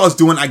exactly what I was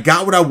doing. I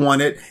got what I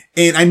wanted.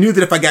 And I knew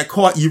that if I got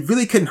caught, you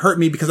really couldn't hurt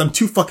me because I'm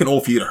too fucking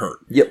old for you to hurt.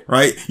 Yep.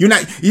 Right? You're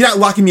not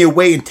locking me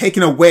away and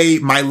taking away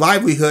my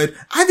livelihood.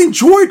 I've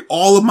enjoyed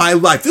all of my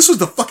life. This was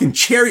the fucking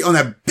cherry on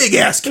that big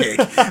ass cake.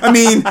 I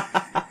mean,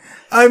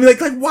 like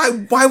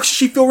why should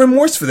she feel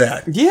remorse for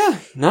that? Yeah.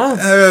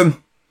 No.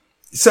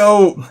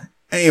 So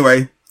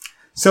anyway,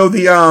 so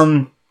the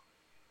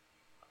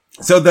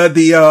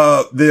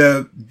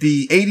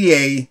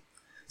ADA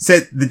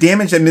said the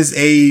damage that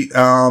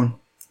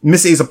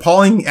Miss A's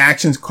appalling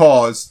actions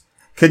caused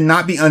could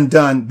not be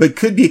undone, but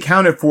could be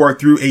accounted for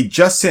through a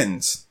just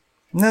sentence.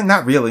 No,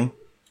 not really.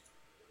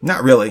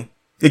 Not really.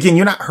 Again,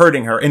 you're not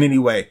hurting her in any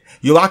way.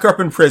 You lock her up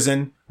in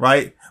prison,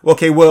 right?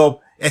 Okay,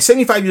 well, at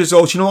 75 years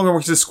old, she no longer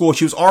works at school.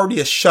 She was already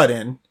a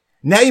shut-in.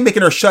 Now you're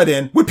making her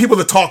shut-in with people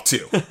to talk to.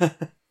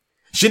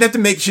 She didn't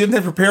have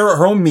to prepare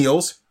her own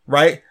meals,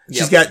 right? Yep.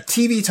 She's got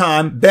TV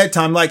time,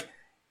 bedtime. Like,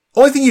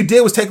 only thing you did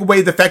was take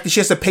away the fact that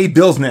she has to pay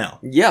bills now.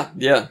 Yeah.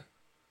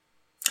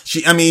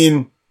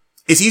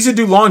 It's easy to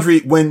do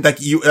laundry when when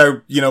you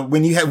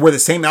wear the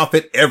same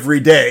outfit every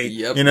day.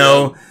 Yep.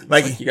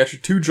 Like you got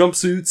your 2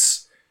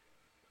 jumpsuits,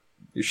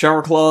 your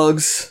shower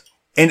clogs.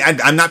 And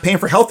I'm not paying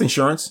for health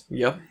insurance.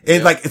 Yep.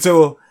 And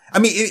so,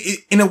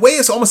 in a way,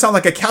 it's almost sound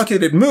like a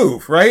calculated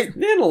move, right?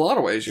 Yeah, in a lot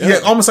of ways, yeah.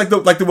 Yeah, almost like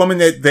the woman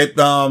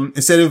that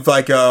instead of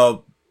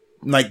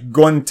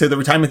going to the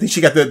retirement thing,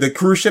 she got the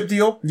cruise ship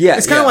deal. Yeah.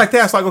 It's kind of like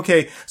that. It's like,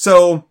 okay,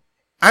 so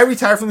I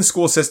retired from the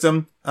school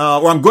system,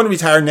 or I'm going to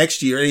retire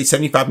next year at age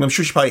 75, and I'm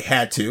sure she probably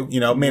had to,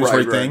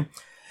 mandatory thing.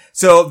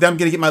 So then I'm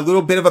going to get my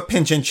little bit of a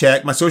pension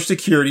check, my social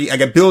security. I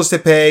got bills to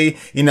pay.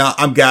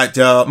 I'm going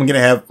to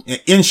have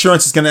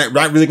insurance is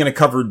not really going to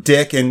cover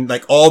dick and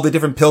like all the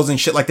different pills and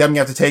shit like that I'm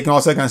going to have to take and all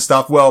that kind of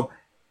stuff. Well,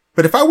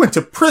 but if I went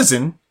to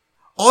prison,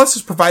 all this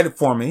is provided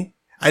for me.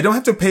 I don't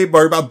have to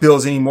worry about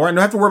bills anymore. I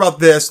don't have to worry about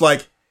this.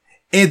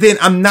 And then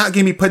I'm not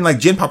going to be putting like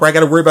gin pop where I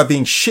got to worry about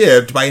being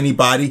shivved by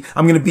anybody.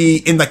 I'm going to be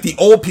in like the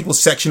old people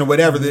section or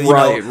whatever.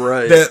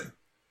 Right.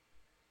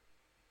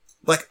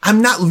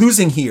 I'm not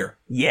losing here.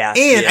 Yeah.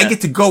 And I get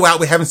to go out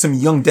with having some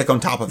young dick on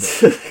top of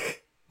it.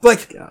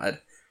 God.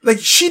 Like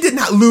she did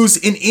not lose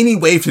in any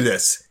way to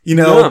this.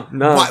 No.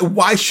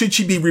 Why should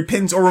she be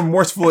repentant or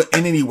remorseful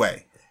in any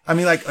way? I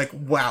mean,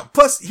 wow.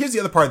 Plus, here's the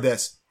other part of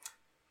this.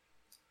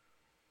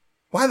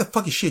 Why the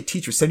fuck is she a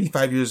teacher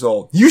 75 years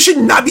old? You should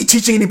not be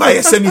teaching anybody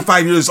at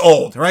 75 years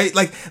old, right?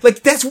 Like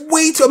that's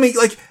way too,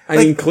 I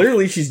mean,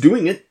 clearly she's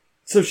doing it,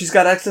 so she's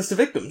got access to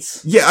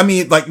victims. Yeah,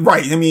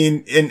 right.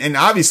 And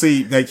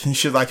obviously,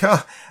 she's like,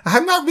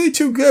 I'm not really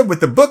too good with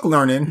the book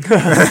learning.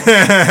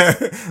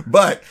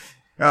 But,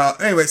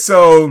 anyway,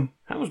 so.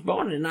 I was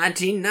born in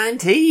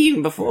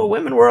 1919 before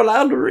women were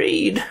allowed to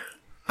read.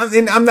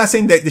 And I'm not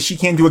saying that she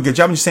can't do a good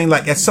job. I'm just saying,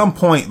 at some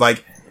point,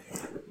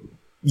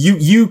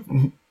 you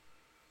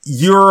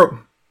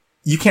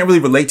can't really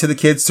relate to the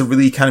kids to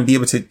really kind of be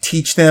able to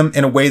teach them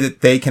in a way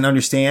that they can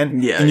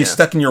understand. Yeah. And you're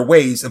stuck in your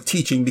ways of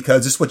teaching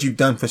because it's what you've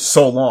done for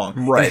so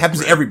long. Right. And it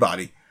happens to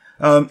everybody.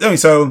 Anyway,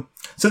 so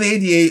the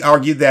ADA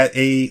argued that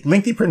a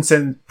lengthy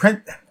prison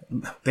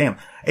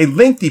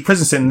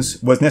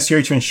sentence was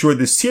necessary to ensure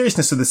the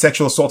seriousness of the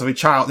sexual assault of a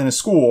child in a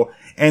school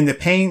and the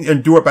pain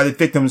endured by the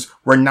victims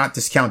were not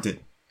discounted.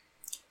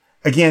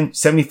 Again,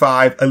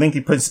 75, a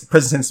lengthy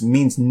prison sentence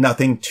means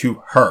nothing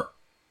to her.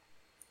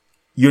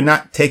 You're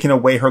not taking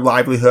away her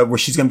livelihood where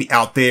she's going to be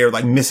out there,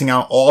 missing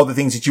out all the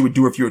things that you would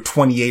do if you were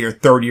 28 or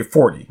 30 or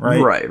 40,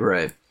 right?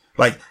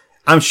 Right.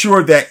 I'm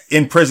sure that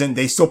in prison,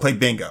 they still play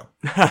bingo.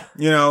 And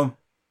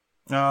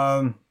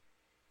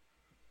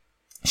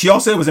She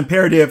also said it was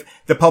imperative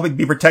the public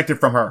be protected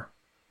from her.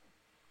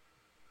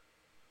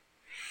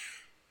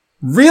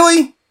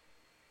 Really?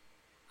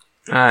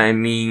 I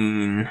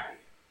mean,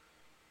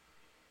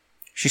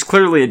 she's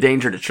clearly a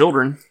danger to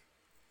children.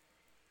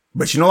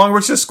 But she no longer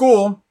works at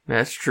school.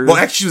 That's true. Well,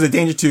 actually, she was a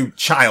danger to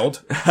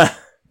child. There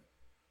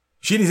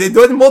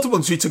wasn't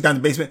multiple she took down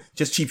the basement.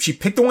 Just she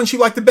picked the one she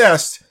liked the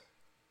best.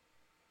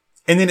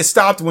 And then it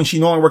stopped when she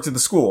no longer worked at the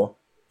school.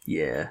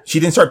 Yeah.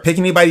 She didn't start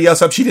picking anybody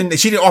else up. She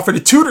didn't offer to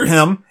tutor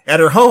him at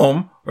her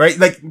home, right?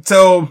 Like,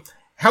 so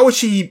how was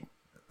she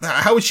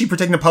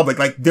protecting the public?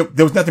 Like, there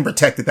was nothing to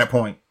protect at that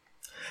point.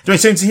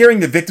 During the hearing,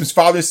 the victim's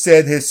father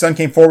said his son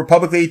came forward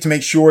publicly to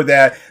make sure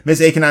that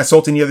Ms. A cannot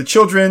assault any other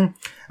children.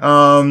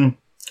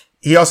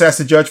 He also asked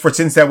the judge for a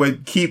sentence that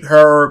would keep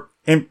her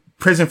in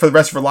prison for the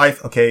rest of her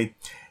life. Okay.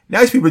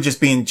 Now these people are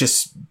just being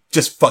just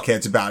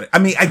fuckheads about it. I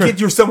mean, I get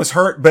your son was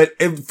hurt, but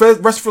for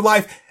the rest of her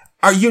life,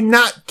 are you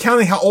not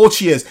counting how old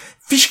she is?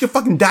 She could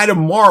fucking die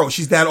tomorrow.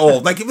 She's that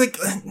old.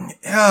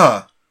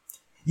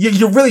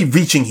 You're really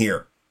reaching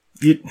here.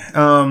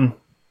 I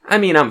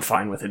mean, I'm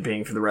fine with it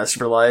being for the rest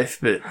of her life,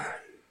 but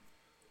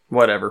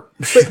whatever.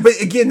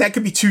 but again, that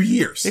could be 2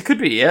 years. It could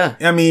be, yeah.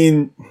 I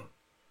mean,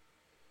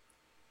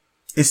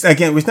 we're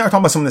not talking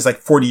about someone that's like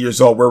 40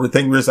 years old where we're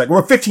 15 years, like,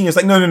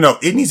 no.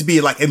 It needs to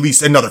be like at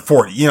least another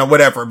 40,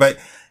 whatever. But,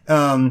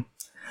 so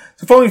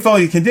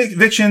following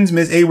convictions,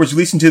 Ms. A was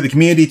released into the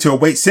community to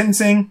await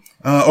sentencing,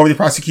 over the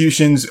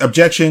prosecution's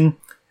objection.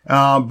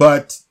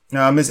 But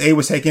Ms. A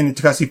was taken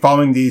into custody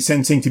following the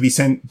sentencing to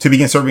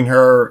begin serving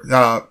her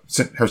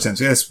sentence.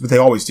 That's what they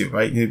always do,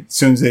 right? As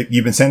soon as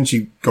you've been sentenced,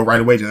 you go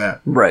right away to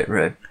that.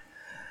 Right.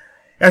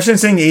 After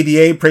sentencing, the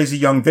ADA praised the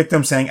young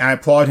victim, saying, I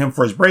applaud him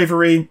for his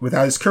bravery.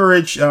 Without his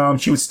courage,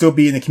 she would still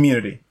be in the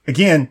community.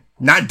 Again,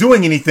 not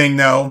doing anything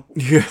though.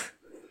 Yeah.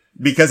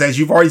 Because as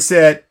you've already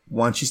said,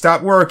 once she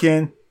stopped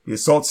working, the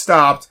assault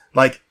stopped.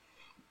 Like,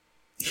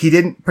 he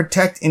didn't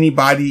protect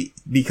anybody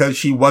because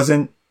she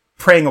wasn't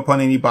preying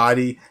upon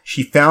anybody.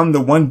 She found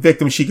the one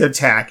victim she could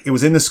attack. It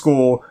was in the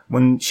school.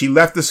 When she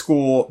left the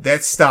school,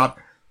 that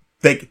stopped.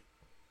 Like,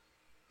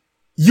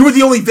 you were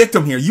the only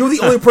victim here. You were the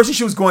only person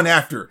she was going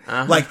after.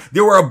 Uh-huh. Like,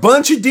 there were a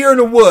bunch of deer in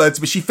the woods,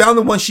 but she found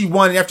the one she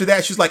wanted. After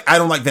that, she was like, I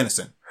don't like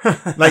venison.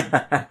 Like,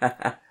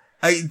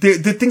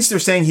 the things they're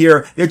saying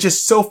here, they're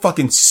just so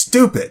fucking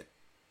stupid.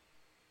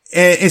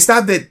 And it's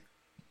not that,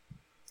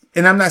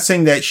 and I'm not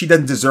saying that she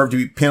doesn't deserve to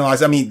be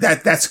penalized. I mean,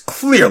 that's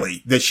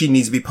clearly that she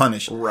needs to be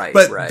punished. Right.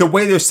 But the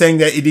way they're saying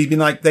that, it'd be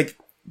like,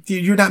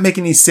 you're not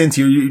making any sense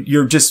here.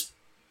 You're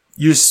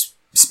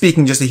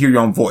speaking just to hear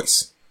your own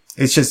voice.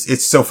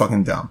 It's so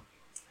fucking dumb.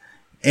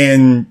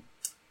 And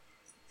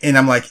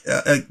I'm like,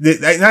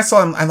 that's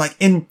all I'm like,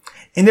 and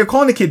they're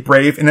calling the kid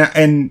brave, and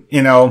I'm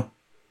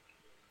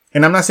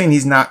not saying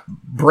he's not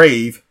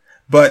brave,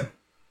 but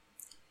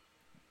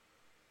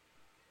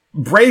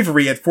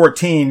bravery at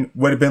 14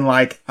 would have been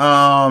like,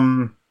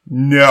 no,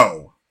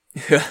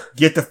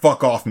 get the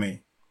fuck off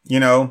me,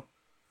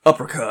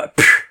 uppercut.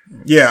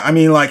 Yeah. I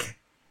mean, like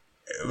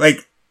I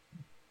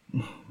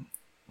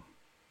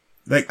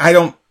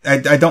don't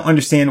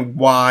understand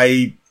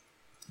why,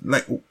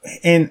 like,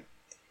 and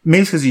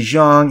maybe it's because he's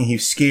young and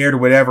he's scared or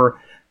whatever,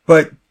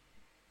 but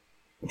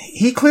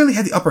he clearly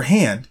had the upper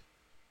hand,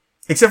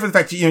 except for the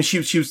fact that, she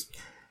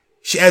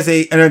as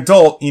an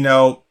adult,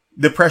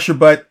 the pressure,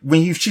 but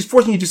when she's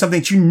forcing you to do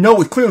something that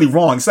is clearly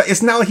wrong.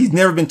 It's not like he's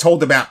never been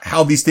told about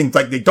how these things,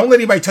 like, they don't let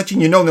anybody touch you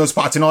in your no-no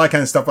spots and all that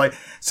kind of stuff. Like,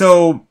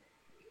 so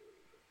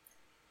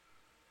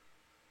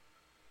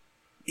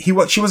she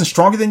wasn't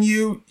stronger than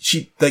you.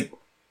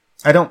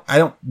 I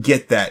don't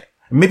get that.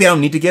 Maybe I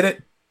don't need to get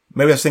it.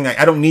 Maybe I'm saying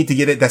I don't need to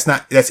get it.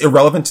 That's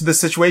irrelevant to the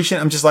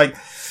situation. I'm just like,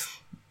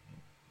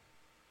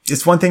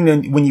 it's one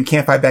thing when you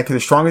can't fight back because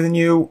they're stronger than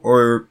you,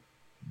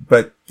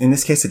 but in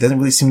this case, it doesn't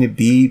really seem to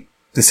be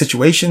the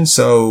situation.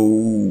 So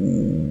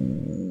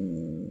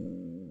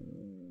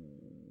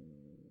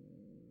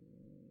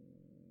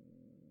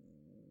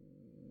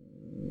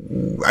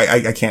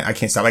I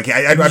can't stop.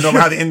 I don't know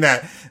how to end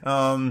that.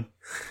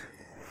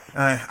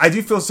 I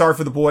do feel sorry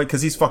for the boy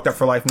because he's fucked up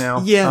for life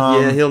now.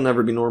 Yeah, he'll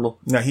never be normal.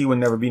 No, he would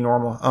never be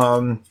normal.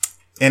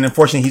 And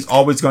unfortunately, he's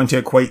always going to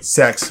equate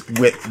sex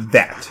with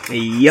that.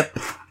 Yep.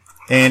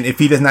 And if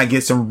he does not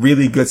get some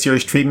really good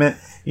serious treatment,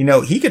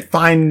 he could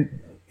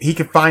find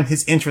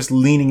his interest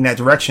leaning in that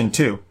direction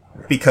too,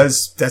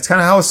 because that's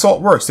kind of how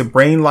assault works. The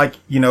brain,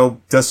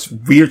 does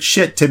weird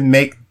shit to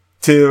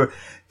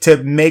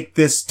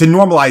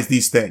normalize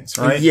these things,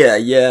 right?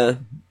 Yeah.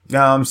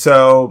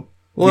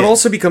 It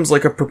also becomes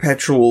like a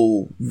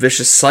perpetual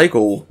vicious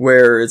cycle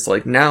where it's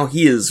like now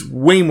he is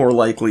way more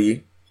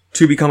likely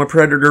to become a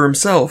predator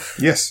himself.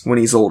 Yes. When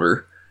he's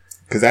older.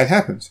 Because that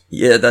happens.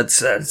 Yeah,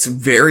 that's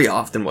very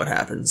often what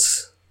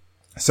happens.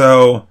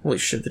 So. Holy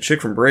shit, the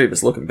chick from Brave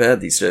is looking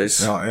bad these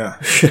days. Oh, yeah.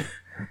 You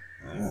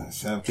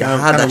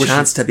had the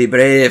chance to be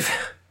brave.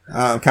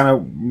 Kind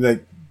of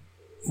like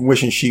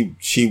wishing she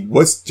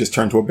was just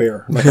turned to a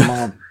bear, like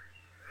her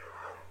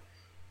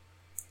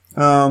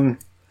mom.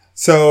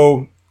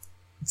 So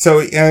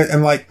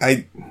I'm like,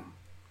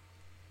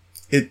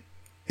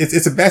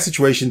 it's a bad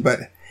situation,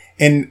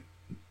 and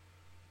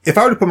if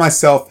I were to put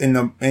myself in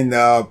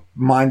the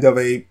mind of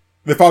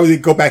if I were to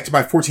go back to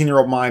my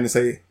 14-year-old mind and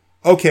say,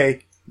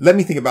 okay, let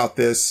me think about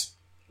this.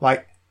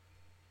 Like,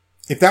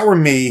 if that were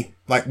me,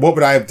 like, what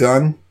would I have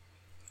done?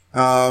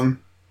 I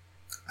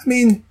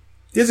mean,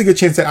 there's a good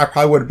chance that I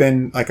probably would have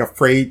been like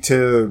afraid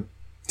to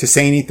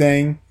say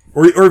anything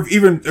or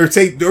even like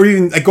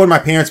go to my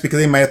parents because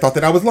they might have thought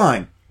that I was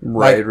lying.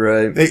 Right, like,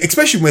 right.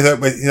 Especially with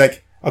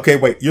like, okay,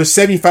 wait, you're a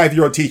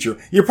 75-year-old teacher.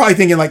 You're probably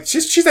thinking like,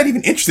 she's not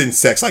even interested in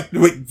sex. Like,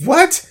 wait,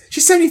 what?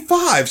 She's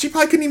 75. She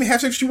probably couldn't even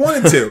have sex if she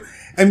wanted to.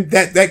 And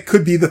that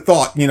could be the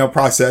thought,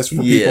 process for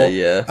people.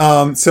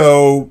 Yeah.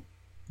 So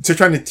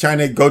trying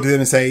to go to them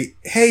and say,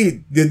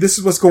 hey, this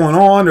is what's going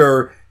on,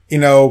 or,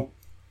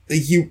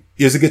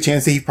 there's a good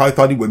chance that he probably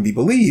thought he wouldn't be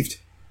believed.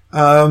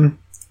 And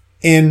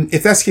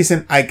if that's the case,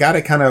 then I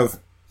gotta kind of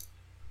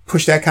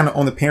push that kind of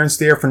on the parents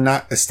there for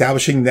not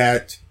establishing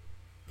that,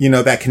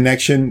 that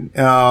connection,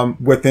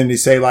 with them to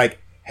say like,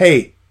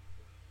 hey,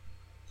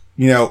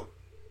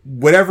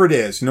 whatever it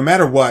is, no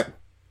matter what,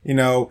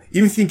 even if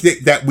you think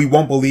that we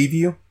won't believe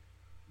you,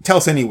 tell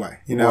us anyway,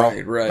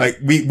 Right. Like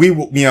we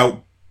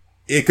will,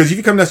 because if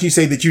you come to us and you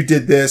say that you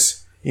did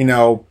this,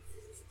 we'll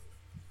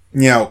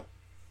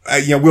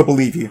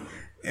believe you.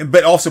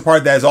 But also part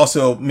of that is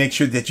also make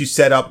sure that you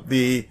set it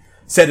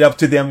up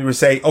to them to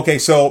say, okay,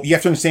 so you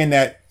have to understand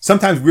that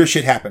sometimes weird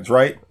shit happens,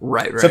 right?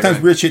 Right.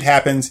 Sometimes weird shit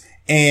happens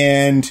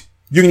and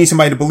you're gonna need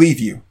somebody to believe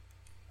you.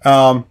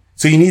 So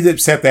you need to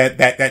accept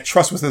that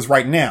trust with us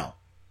right now.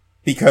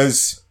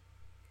 Because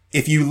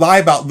if you lie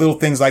about little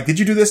things like, did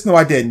you do this? No,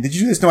 I didn't. Did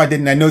you do this? No, I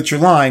didn't. I know that you're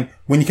lying.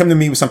 When you come to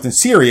me with something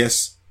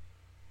serious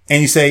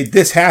and you say,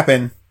 this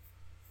happened,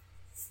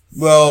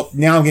 well,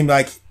 now I'm going to be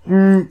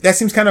like, that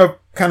seems kind of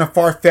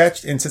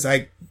far-fetched. And since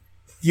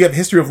you have a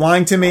history of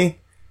lying to me,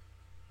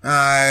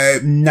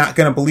 I'm not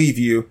going to believe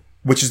you,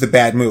 which is the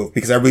bad move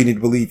because I really need to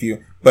believe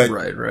you. But,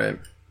 Right.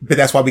 But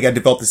that's why we got to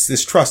develop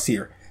this trust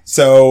here.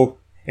 So,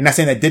 and not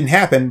saying that didn't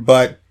happen,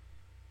 but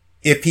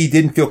if he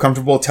didn't feel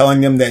comfortable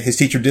telling them that his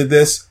teacher did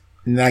this,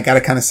 and then I got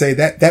to kind of say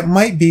that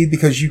might be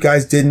because you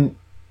guys didn't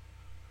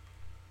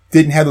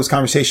have those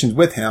conversations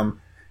with him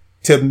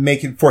to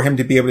make it for him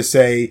to be able to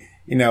say,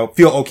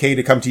 feel okay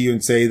to come to you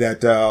and say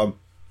that,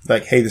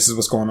 like, hey, this is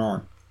what's going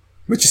on,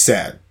 which is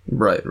sad.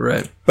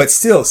 Right. But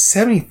still,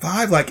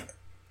 75, like,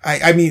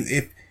 I mean,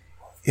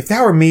 if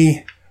that were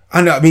me, I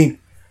don't know, I mean,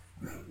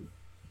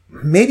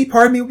 maybe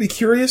part of me would be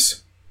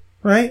curious,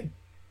 right?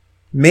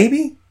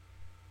 Maybe.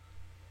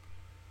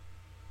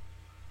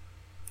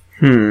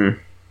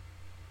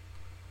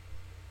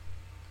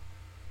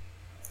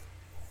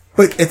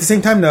 But at the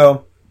same time,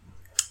 though,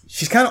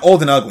 she's kind of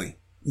old and ugly.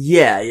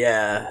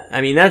 Yeah. I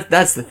mean,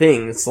 that's the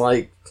thing. It's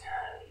like,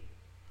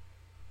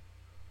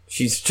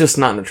 she's just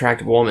not an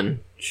attractive woman.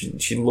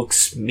 She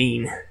looks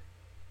mean.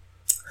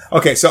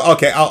 Okay,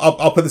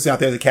 I'll put this out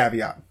there as a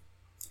caveat.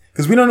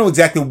 Because we don't know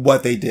exactly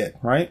what they did,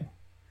 right?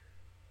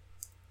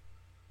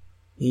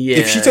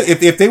 Yeah.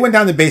 If they went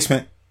down the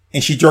basement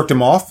and she jerked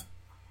him off,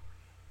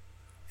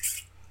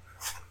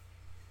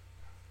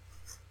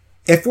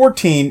 at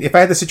 14, if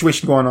I had the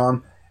situation going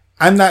on,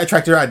 I'm not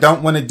attracted to her. I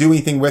don't want to do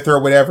anything with her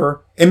or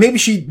whatever. And maybe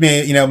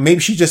maybe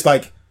she just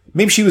like,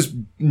 maybe she was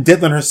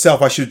diddling herself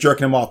while she was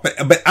jerking him off.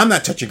 But I'm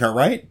not touching her,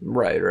 right?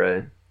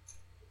 Right.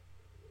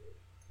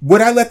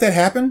 Would I let that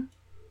happen?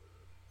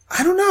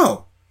 I don't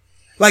know.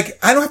 Like,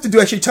 I don't have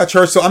to actually touch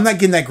her, so I'm not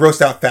getting that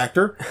grossed out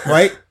factor,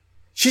 right?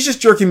 She's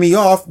just jerking me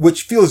off,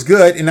 which feels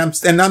good, and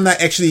I'm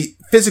not actually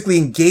physically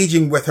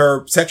engaging with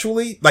her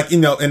sexually, like,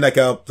 in like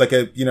a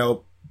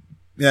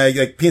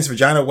like penis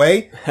vagina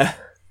way.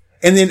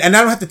 And I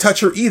don't have to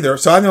touch her either,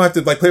 so I don't have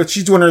to like play with,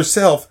 she's doing it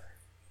herself.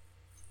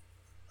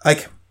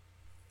 Like,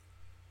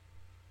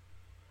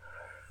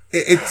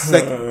 it's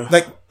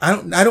like,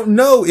 I don't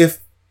know if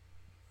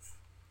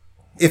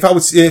I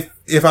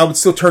would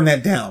still turn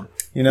that down,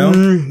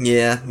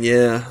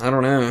 Yeah, I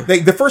don't know.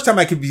 Like, the first time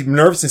I could be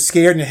nervous and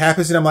scared and it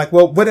happens and I'm like,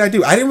 well, what did I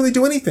do? I didn't really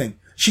do anything.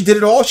 She did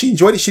it all. She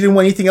enjoyed it. She didn't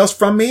want anything else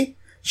from me.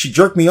 She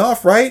jerked me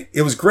off, right?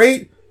 It was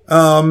great.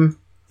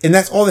 And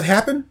that's all that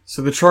happened?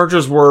 So the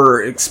charges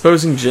were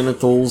exposing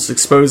genitals,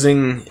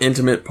 exposing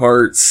intimate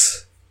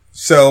parts.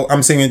 So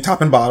I'm saying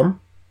top and bottom.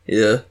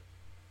 Yeah.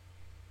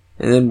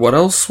 And then what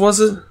else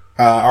was it?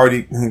 I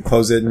already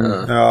closed it.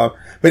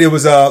 But it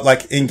was,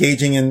 like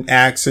engaging in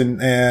acts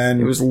and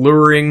it was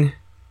luring.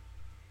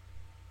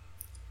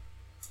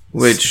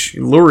 Which,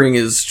 luring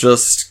is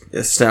just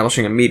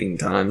establishing a meeting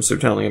time. So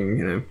telling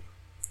him,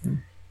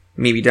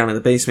 meet me down in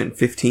the basement at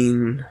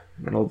 15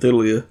 and I'll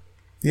diddle you.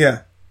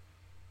 Yeah.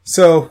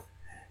 So,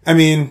 I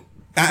mean,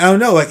 I don't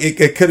know, like,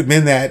 it could have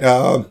been that,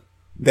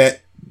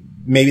 that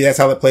maybe that's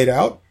how that played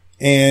out.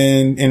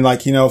 And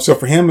like, so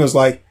for him, it was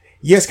like,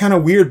 yeah, it's kind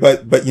of weird,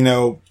 but,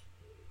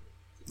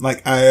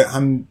 like,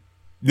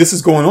 this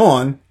is going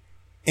on.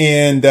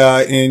 And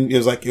it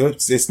was like,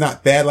 it's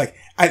not bad. Like,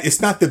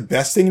 it's not the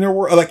best thing in the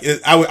world. Like,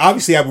 I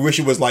would wish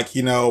it was like,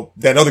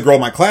 that other girl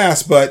in my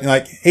class, but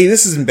like, hey,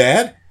 this isn't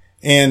bad.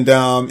 And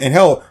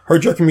hell, her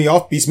jerking me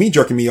off beats me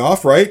jerking me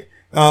off, right?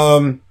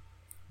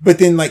 But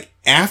then like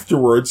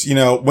afterwards, you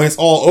know, when it's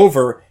all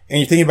over and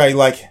you're thinking about it,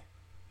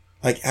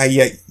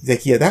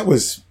 yeah, that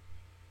was,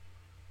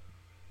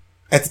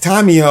 at the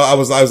time, you know, I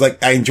was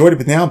like, I enjoyed it,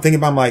 but now I'm thinking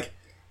about, I'm like,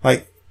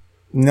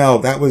 no,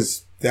 that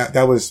was,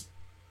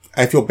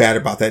 I feel bad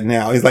about that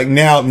now. It's like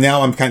now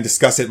I'm kind of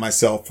disgusted at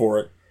myself for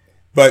it.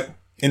 But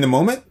in the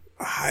moment,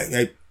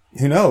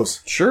 who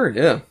knows? Sure,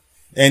 yeah.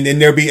 And then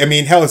there'll be, I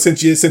mean, hell,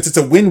 since it's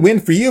a win-win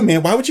for you,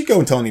 man, why would you go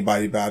and tell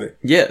anybody about it?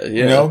 Yeah.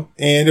 You know?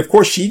 And of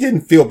course she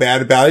didn't feel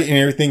bad about it and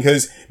everything,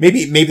 because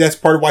maybe that's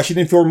part of why she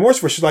didn't feel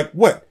remorseful. She's like,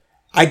 what?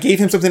 I gave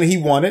him something that he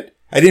wanted.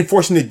 I didn't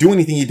force him to do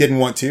anything he didn't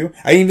want to.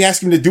 I didn't even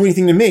ask him to do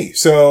anything to me.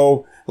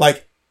 So,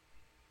 like,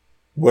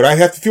 what do I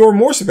have to feel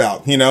remorse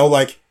about? You know,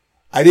 like,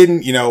 I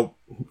didn't, you know,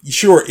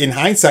 sure, in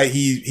hindsight,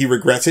 he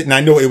regrets it. And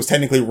I know it was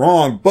technically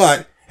wrong,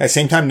 but at the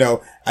same time,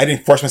 no, I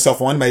didn't force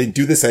myself on him. I didn't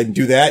do this. I didn't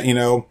do that, you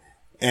know,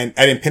 and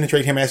I didn't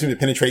penetrate him. I asked him to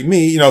penetrate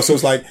me, you know, so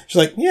it's like, she's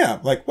like, yeah,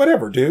 like,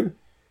 whatever, dude.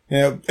 You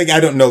know, like, I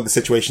don't know the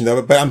situation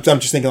though, but I'm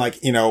just thinking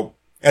like, you know,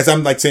 as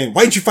I'm like saying,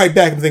 why didn't you fight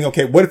back? I'm thinking,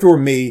 okay, what if it were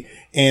me?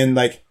 And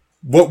like,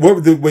 what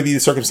would be the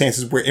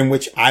circumstances in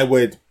which I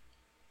would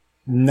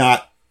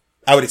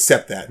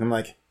accept that? And I'm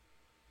like,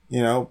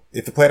 you know,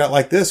 if it played out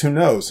like this, who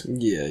knows?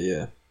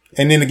 Yeah.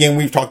 And then again,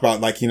 we've talked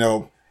about like, you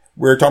know,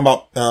 we're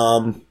talking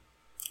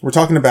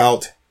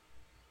about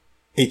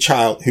a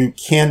child who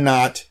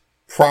cannot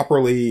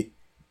properly,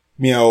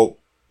 you know,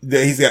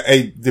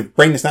 the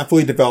brain that's not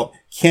fully developed,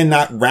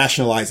 cannot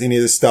rationalize any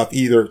of this stuff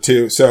either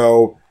too.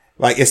 So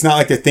like, it's not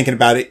like they're thinking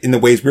about it in the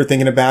ways we're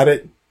thinking about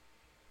it.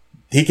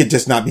 He could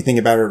just not be thinking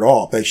about it at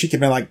all. Like, she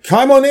could be like,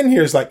 come on in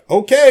here. It's like,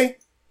 okay.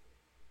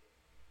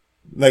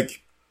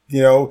 Like,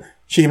 you know,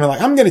 she can be like,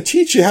 I'm going to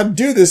teach you how to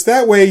do this.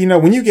 That way, you know,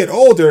 when you get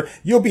older,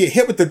 you'll be a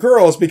hit with the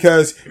girls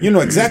because you know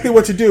exactly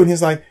what to do. And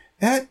he's like,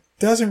 that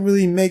doesn't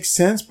really make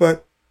sense,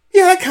 but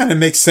yeah, that kind of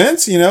makes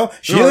sense. You know,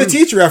 she's the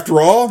teacher after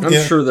all. I'm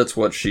sure that's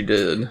what she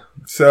did.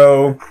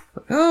 So.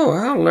 Oh,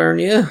 I'll learn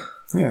you.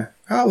 Yeah.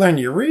 I'll learn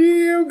you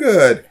real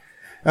good.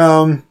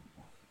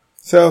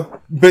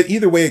 So, but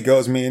either way it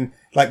goes, man,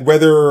 like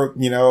whether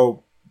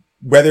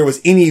it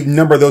was any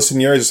number of those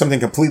scenarios or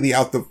something completely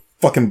out the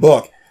fucking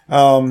book,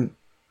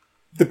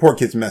 the poor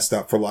kid's messed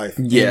up for life.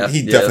 Yeah.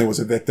 He definitely was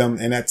a victim,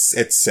 and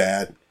it's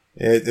sad.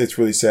 It's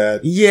really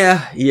sad.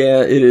 Yeah,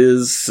 it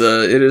is.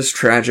 It is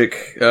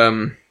tragic.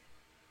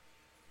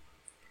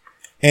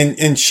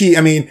 And she,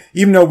 I mean,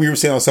 even though we were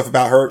saying all this stuff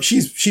about her,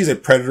 she's a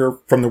predator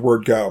from the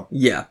word go.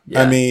 Yeah.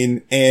 I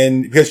mean,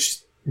 and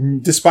because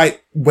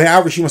despite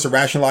however she wants to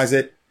rationalize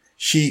it,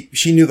 she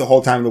knew the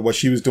whole time that what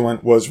she was doing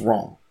was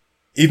wrong.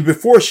 Even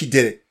before she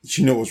did it,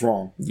 she knew it was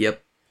wrong.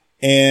 Yep.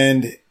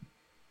 And,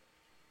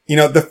 you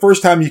know, the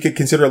first time you could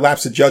consider a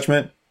lapse of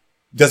judgment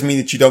doesn't mean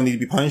that you don't need to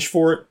be punished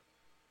for it.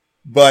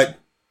 But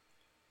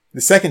the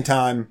second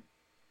time,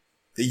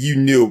 you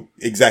knew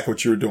exactly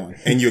what you were doing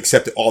and you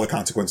accepted all the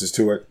consequences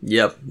to it.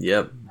 Yep.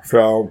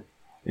 So,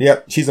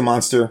 yep, she's a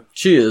monster.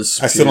 She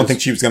is. I still don't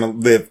think she was going to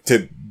live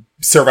to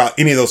serve out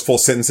any of those full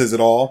sentences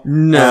at all.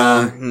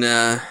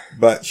 Nah.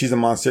 But she's a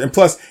monster. And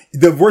plus,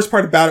 the worst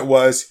part about it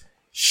was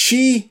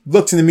she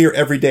looks in the mirror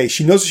every day.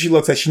 She knows what she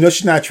looks like. She knows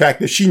she's not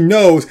attractive. She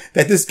knows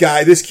that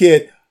this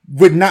kid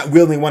would not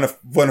willingly want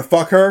to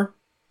fuck her.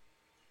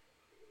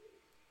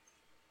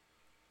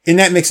 And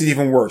that makes it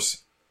even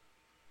worse.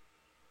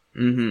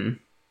 Mm-hmm.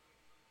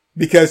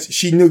 Because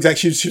she knew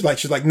exactly, she's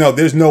like, no,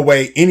 there's no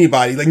way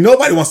anybody, like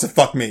nobody wants to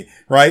fuck me,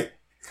 right?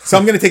 So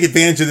I'm going to take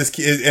advantage of this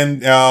kid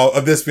and,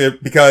 of this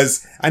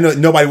because I know that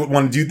nobody would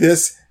want to do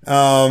this.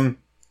 But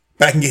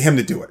I can get him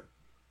to do it.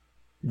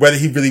 Whether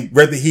he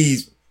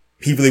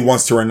really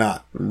wants to or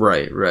not.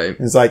 Right.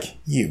 It's like,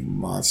 you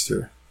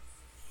monster.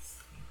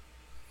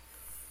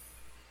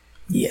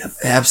 Yeah,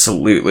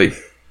 absolutely.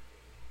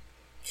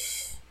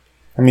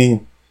 I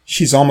mean,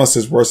 she's almost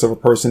as worse of a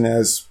person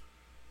as.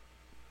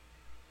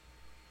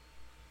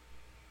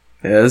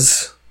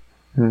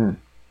 I'm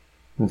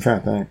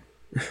trying to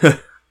think.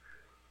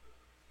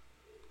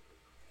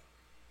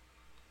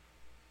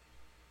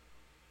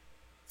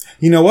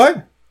 You know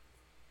what?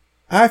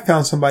 I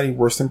found somebody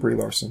worse than Brie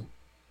Larson.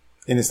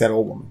 And it's that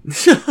old woman.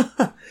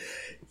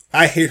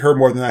 I hate her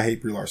more than I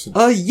hate Brie Larson.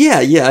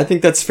 Yeah, I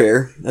think that's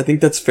fair.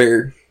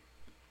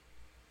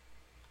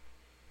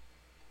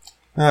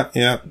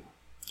 Yeah.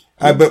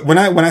 But when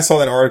I saw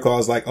that article, I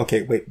was like,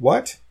 okay, wait,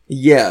 what?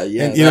 Yeah.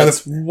 And,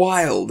 that's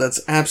wild.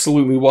 That's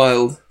absolutely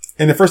wild.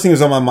 And the first thing that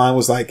was on my mind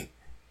was like,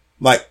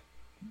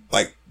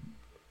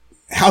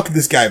 how could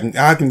this kid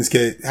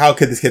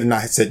have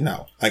not said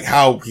no? Like,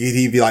 how could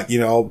he be like, you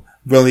know,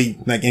 really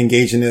like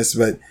engaged in this?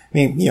 But I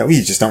mean, you know,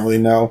 we just don't really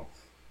know.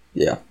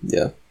 Yeah.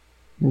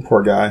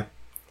 Poor guy.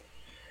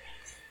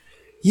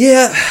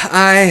 Yeah,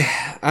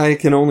 I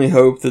can only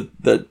hope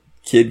that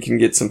kid can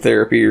get some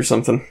therapy or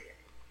something.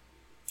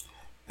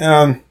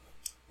 Now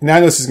I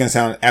know this is going to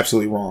sound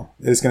absolutely wrong.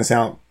 It's going to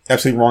sound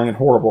absolutely wrong and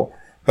horrible,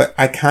 but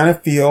I kind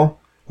of feel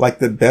like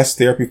the best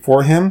therapy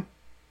for him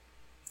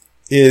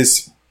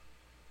is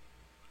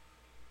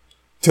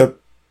to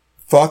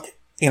fuck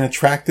an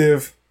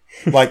attractive,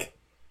 like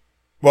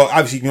well,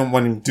 obviously you don't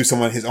want him to do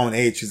someone his own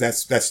age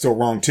because that's still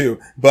wrong too.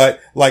 But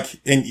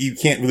like, and you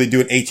can't really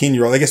do an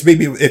 18-year-old. I guess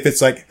maybe if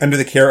it's like under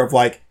the care of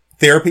like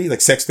therapy,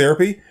 like sex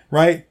therapy,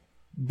 right?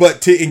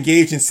 But to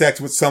engage in sex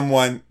with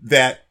someone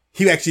that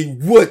he actually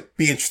would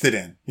be interested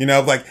in, you know,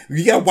 like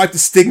you gotta wipe the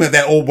stigma of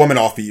that old woman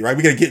off of you, right?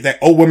 We gotta get that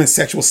old woman's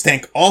sexual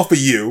stank off of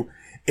you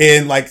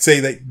and like say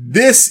that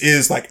this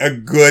is like a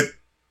good,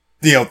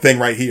 you know, thing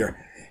right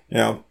here, you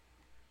know,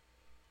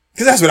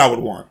 cause that's what I would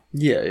want.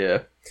 Yeah, yeah.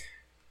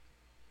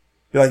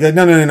 You're like,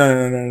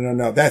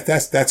 no.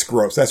 That's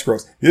gross. That's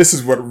gross. This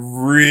is what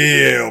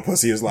real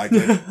pussy is like.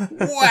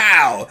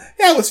 Wow.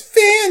 That was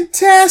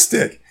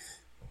fantastic.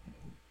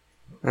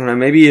 I don't know,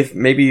 maybe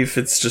if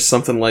it's just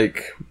something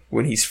like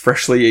when he's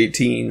freshly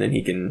 18, then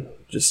he can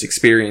just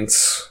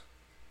experience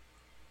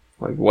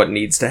like what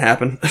needs to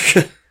happen.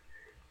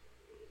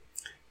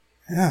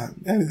 Yeah,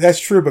 that's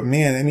true. But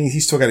man, I mean,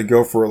 he's still got to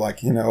go for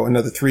like, you know,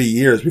 another 3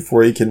 years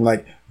before he can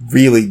like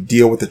really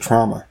deal with the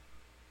trauma.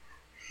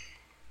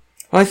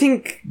 I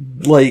think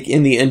like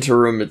in the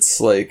interim, it's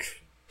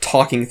like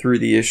talking through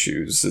the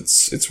issues.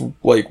 It's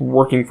like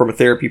working from a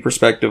therapy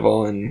perspective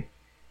on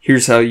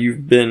here's how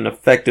you've been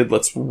affected.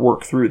 Let's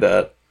work through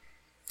that.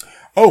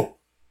 Oh,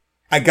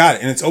 I got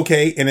it. And it's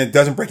okay. And it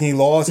doesn't break any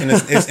laws. And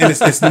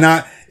it's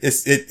not,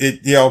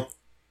 you know,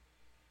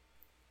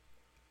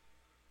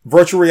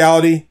 virtual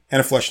reality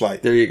and a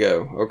fleshlight. There you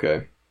go.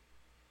 Okay.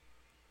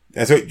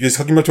 And so just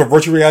hook him up to a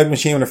virtual reality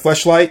machine with a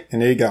fleshlight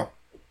and there you go.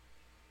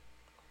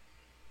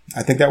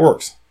 I think that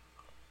works.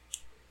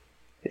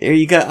 There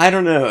you go. I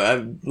don't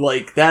know.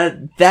 Like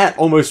that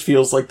almost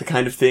feels like the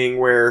kind of thing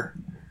where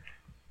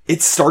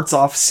it starts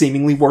off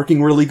seemingly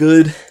working really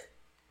good,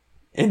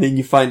 and then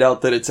you find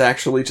out that it's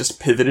actually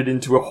just pivoted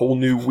into a whole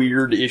new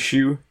weird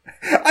issue.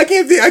 I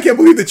can't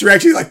believe that you're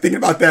actually like thinking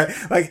about that.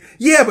 Like,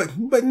 yeah,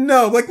 but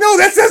no, like, no,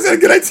 that's not a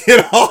good idea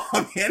at all,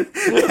 man.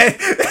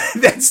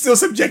 That's still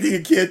subjecting a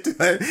kid to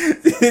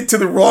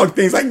the wrong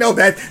things. Like, no,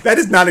 that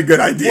is not a good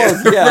idea.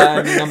 Well,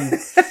 yeah, I mean,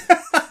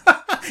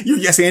 you're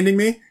yes-anding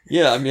me?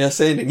 Yeah, I'm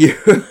yes-anding you.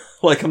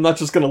 Like, I'm not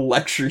just gonna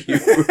lecture you.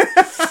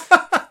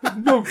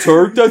 No,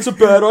 Turk, that's a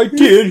bad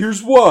idea,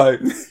 here's why.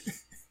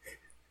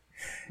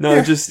 No,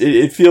 yeah.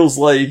 It feels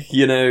like,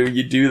 you know,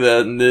 you do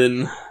that and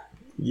then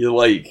you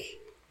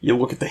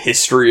look at the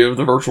history of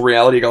the virtual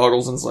reality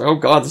goggles and it's like, oh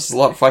god, this is a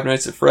lot of Five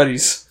Nights at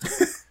Freddy's.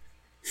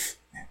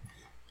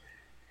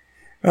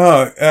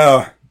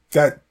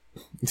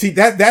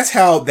 That's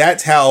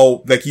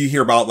how, like, you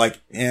hear about, like,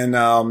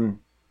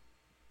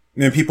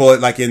 people,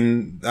 like,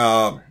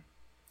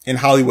 in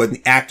Hollywood,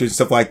 and actors and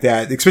stuff like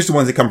that, especially the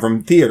ones that come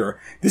from theater.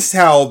 This is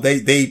how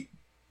they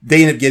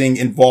end up getting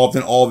involved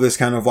in all this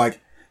kind of, like,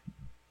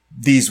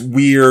 these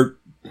weird,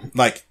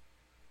 like,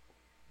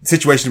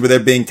 situations where they're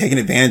being taken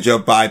advantage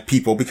of by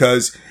people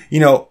because, you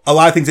know, a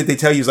lot of things that they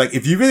tell you is like,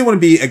 if you really want to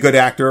be a good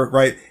actor,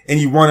 right, and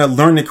you want to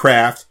learn the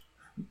craft,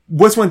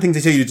 what's one thing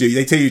they tell you to do?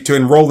 They tell you to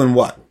enroll in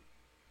what?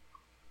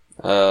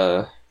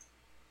 Well,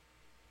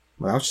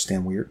 that was just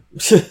damn weird.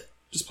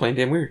 Just plain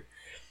damn weird.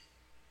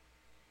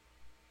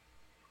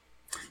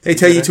 They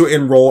tell you to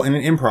enroll in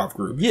an improv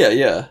group.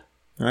 Yeah.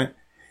 Right?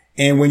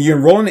 And when you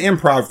enroll in an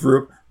improv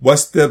group,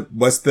 what's the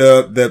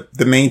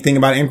main thing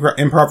about an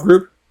improv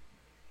group?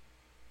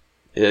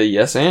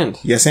 Yes and.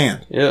 Yes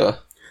and. Yeah.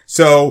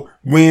 So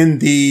when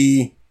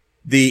the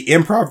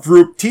improv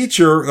group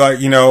teacher,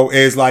 you know,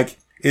 is like,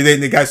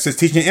 the guy's just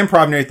teaching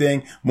improv and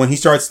everything, when he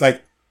starts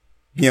like,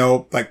 you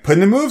know, like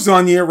putting the moves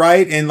on you,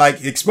 right? And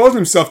like exposing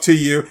himself to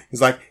you,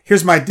 he's like,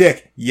 here's my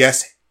dick.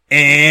 Yes.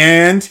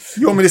 And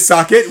you want me to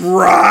suck it?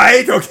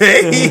 Right.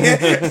 Okay.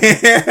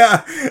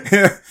 Yeah.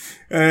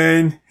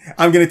 And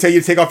I'm going to tell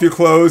you to take off your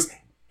clothes.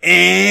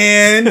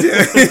 And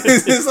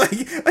it's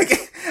like,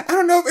 I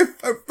don't know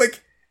if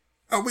like,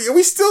 are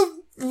we still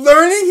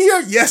learning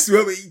here? Yes.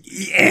 And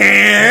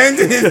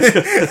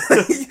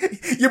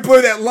you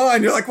put that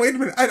line. You're like, wait a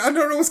minute. I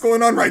don't know what's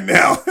going on right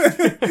now.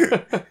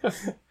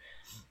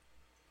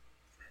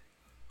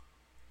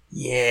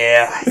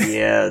 Yeah.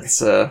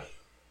 It's a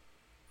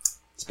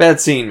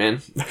bad scene,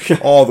 man.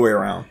 All the way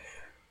around.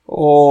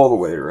 All the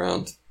way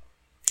around.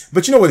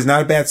 But you know what is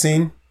not a bad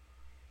scene?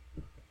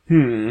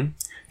 The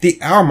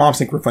Our Moms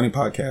Think We're Funny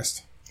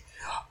podcast.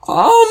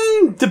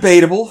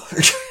 Debatable.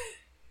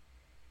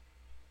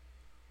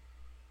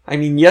 I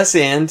mean, yes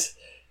and.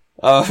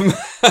 No.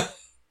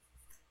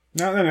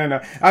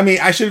 I mean,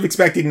 I should have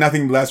expected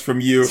nothing less from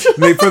you.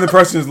 From the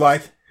person who's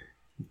like,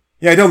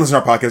 yeah, don't listen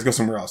to our podcast, go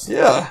somewhere else.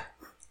 Yeah.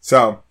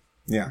 So,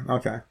 yeah,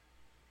 okay.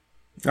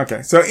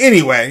 So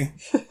anyway,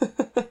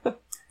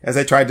 as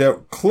I tried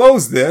to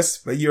close this,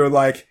 but you're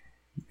like,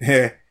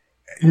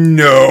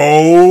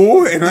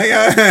 no. And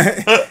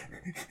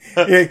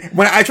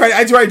when I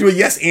try to do a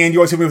yes and, you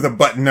always hit me with a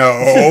but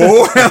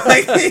no.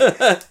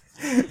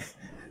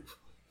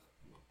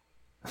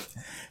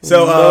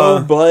 So,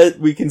 no, but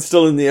we can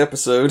still end the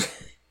episode,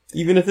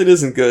 even if it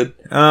isn't good.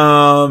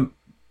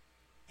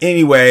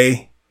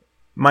 Anyway,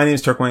 my name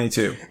is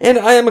Turk182. And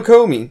I am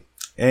Akomi.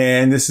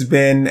 And this has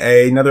been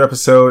another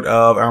episode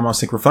of Our Moms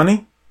Think We're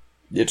Funny.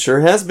 It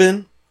sure has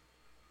been.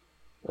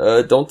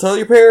 Don't tell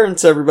your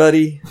parents,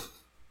 everybody.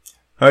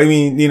 I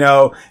mean,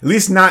 at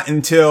least not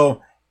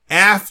until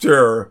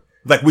after,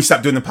 like, we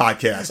stopped doing the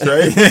podcast,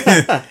 right?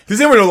 Because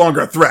then we're no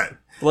longer a threat.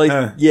 Like,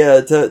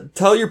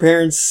 tell your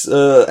parents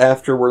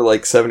after we're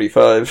like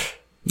 75.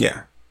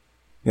 Yeah.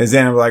 Because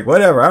then I'm like,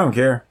 whatever, I don't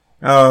care.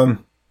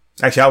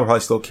 Actually, I would probably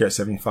still care at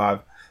 75.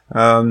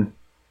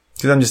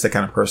 Because I'm just that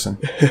kind of person.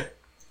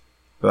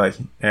 But like,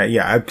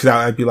 because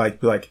I'd be like,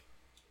 the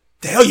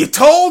hell you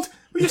told?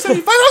 When you're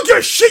 75, I don't give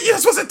a shit, you're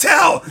not supposed to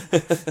tell!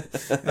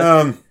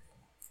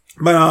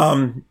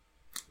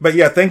 But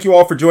yeah, thank you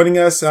all for joining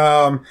us.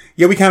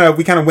 We kind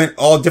of went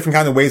all different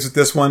kind of ways with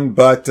this one,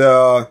 but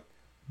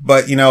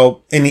in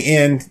the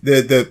end,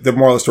 the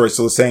moral of the story is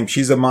still the same.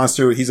 She's a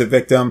monster, he's a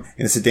victim,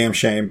 and it's a damn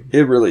shame.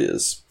 It really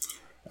is.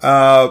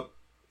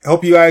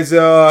 Hope you guys,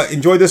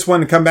 enjoy this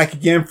one and come back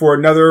again for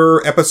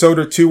another episode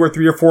or 2 or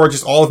 3 or 4,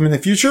 just all of them in the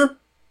future.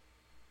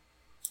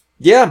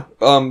 Yeah,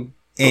 and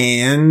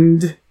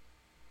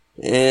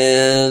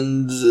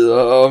send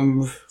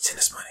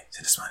us money.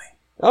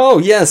 Oh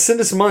yeah,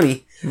 send us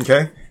money.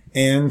 Okay.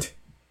 And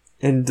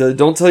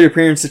don't tell your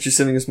parents that you're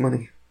sending us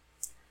money.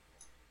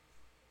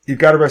 You've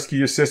got to rescue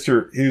your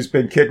sister who's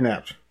been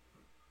kidnapped.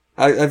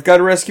 I've got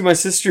to rescue my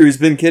sister who's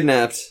been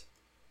kidnapped.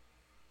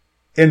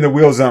 In the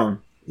wheel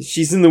zone.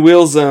 She's in the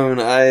wheel zone.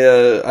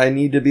 I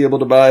need to be able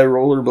to buy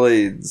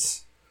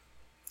rollerblades.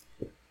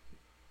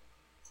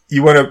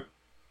 You want to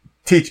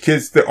teach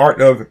kids the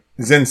art of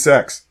Zen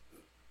sex.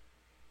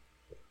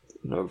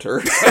 No,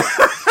 Turk.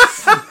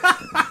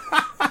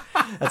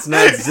 That's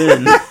not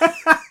Zen.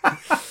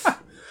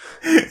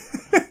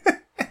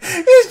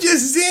 It's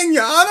just Zen,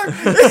 Your Honor.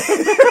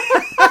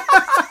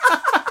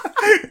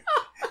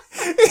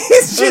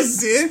 It's just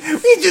Zen.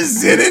 We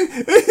just Zenning.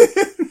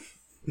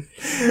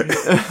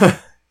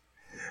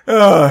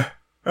 All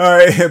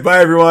right. Bye,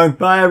 everyone.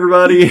 Bye,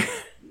 everybody.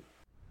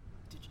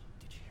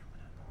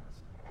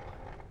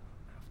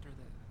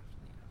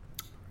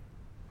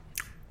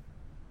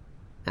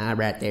 All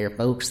right there,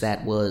 folks.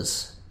 That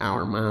was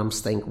Our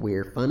Moms Think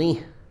We're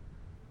Funny.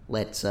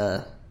 Let's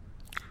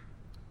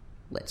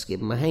give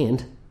them a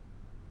hand.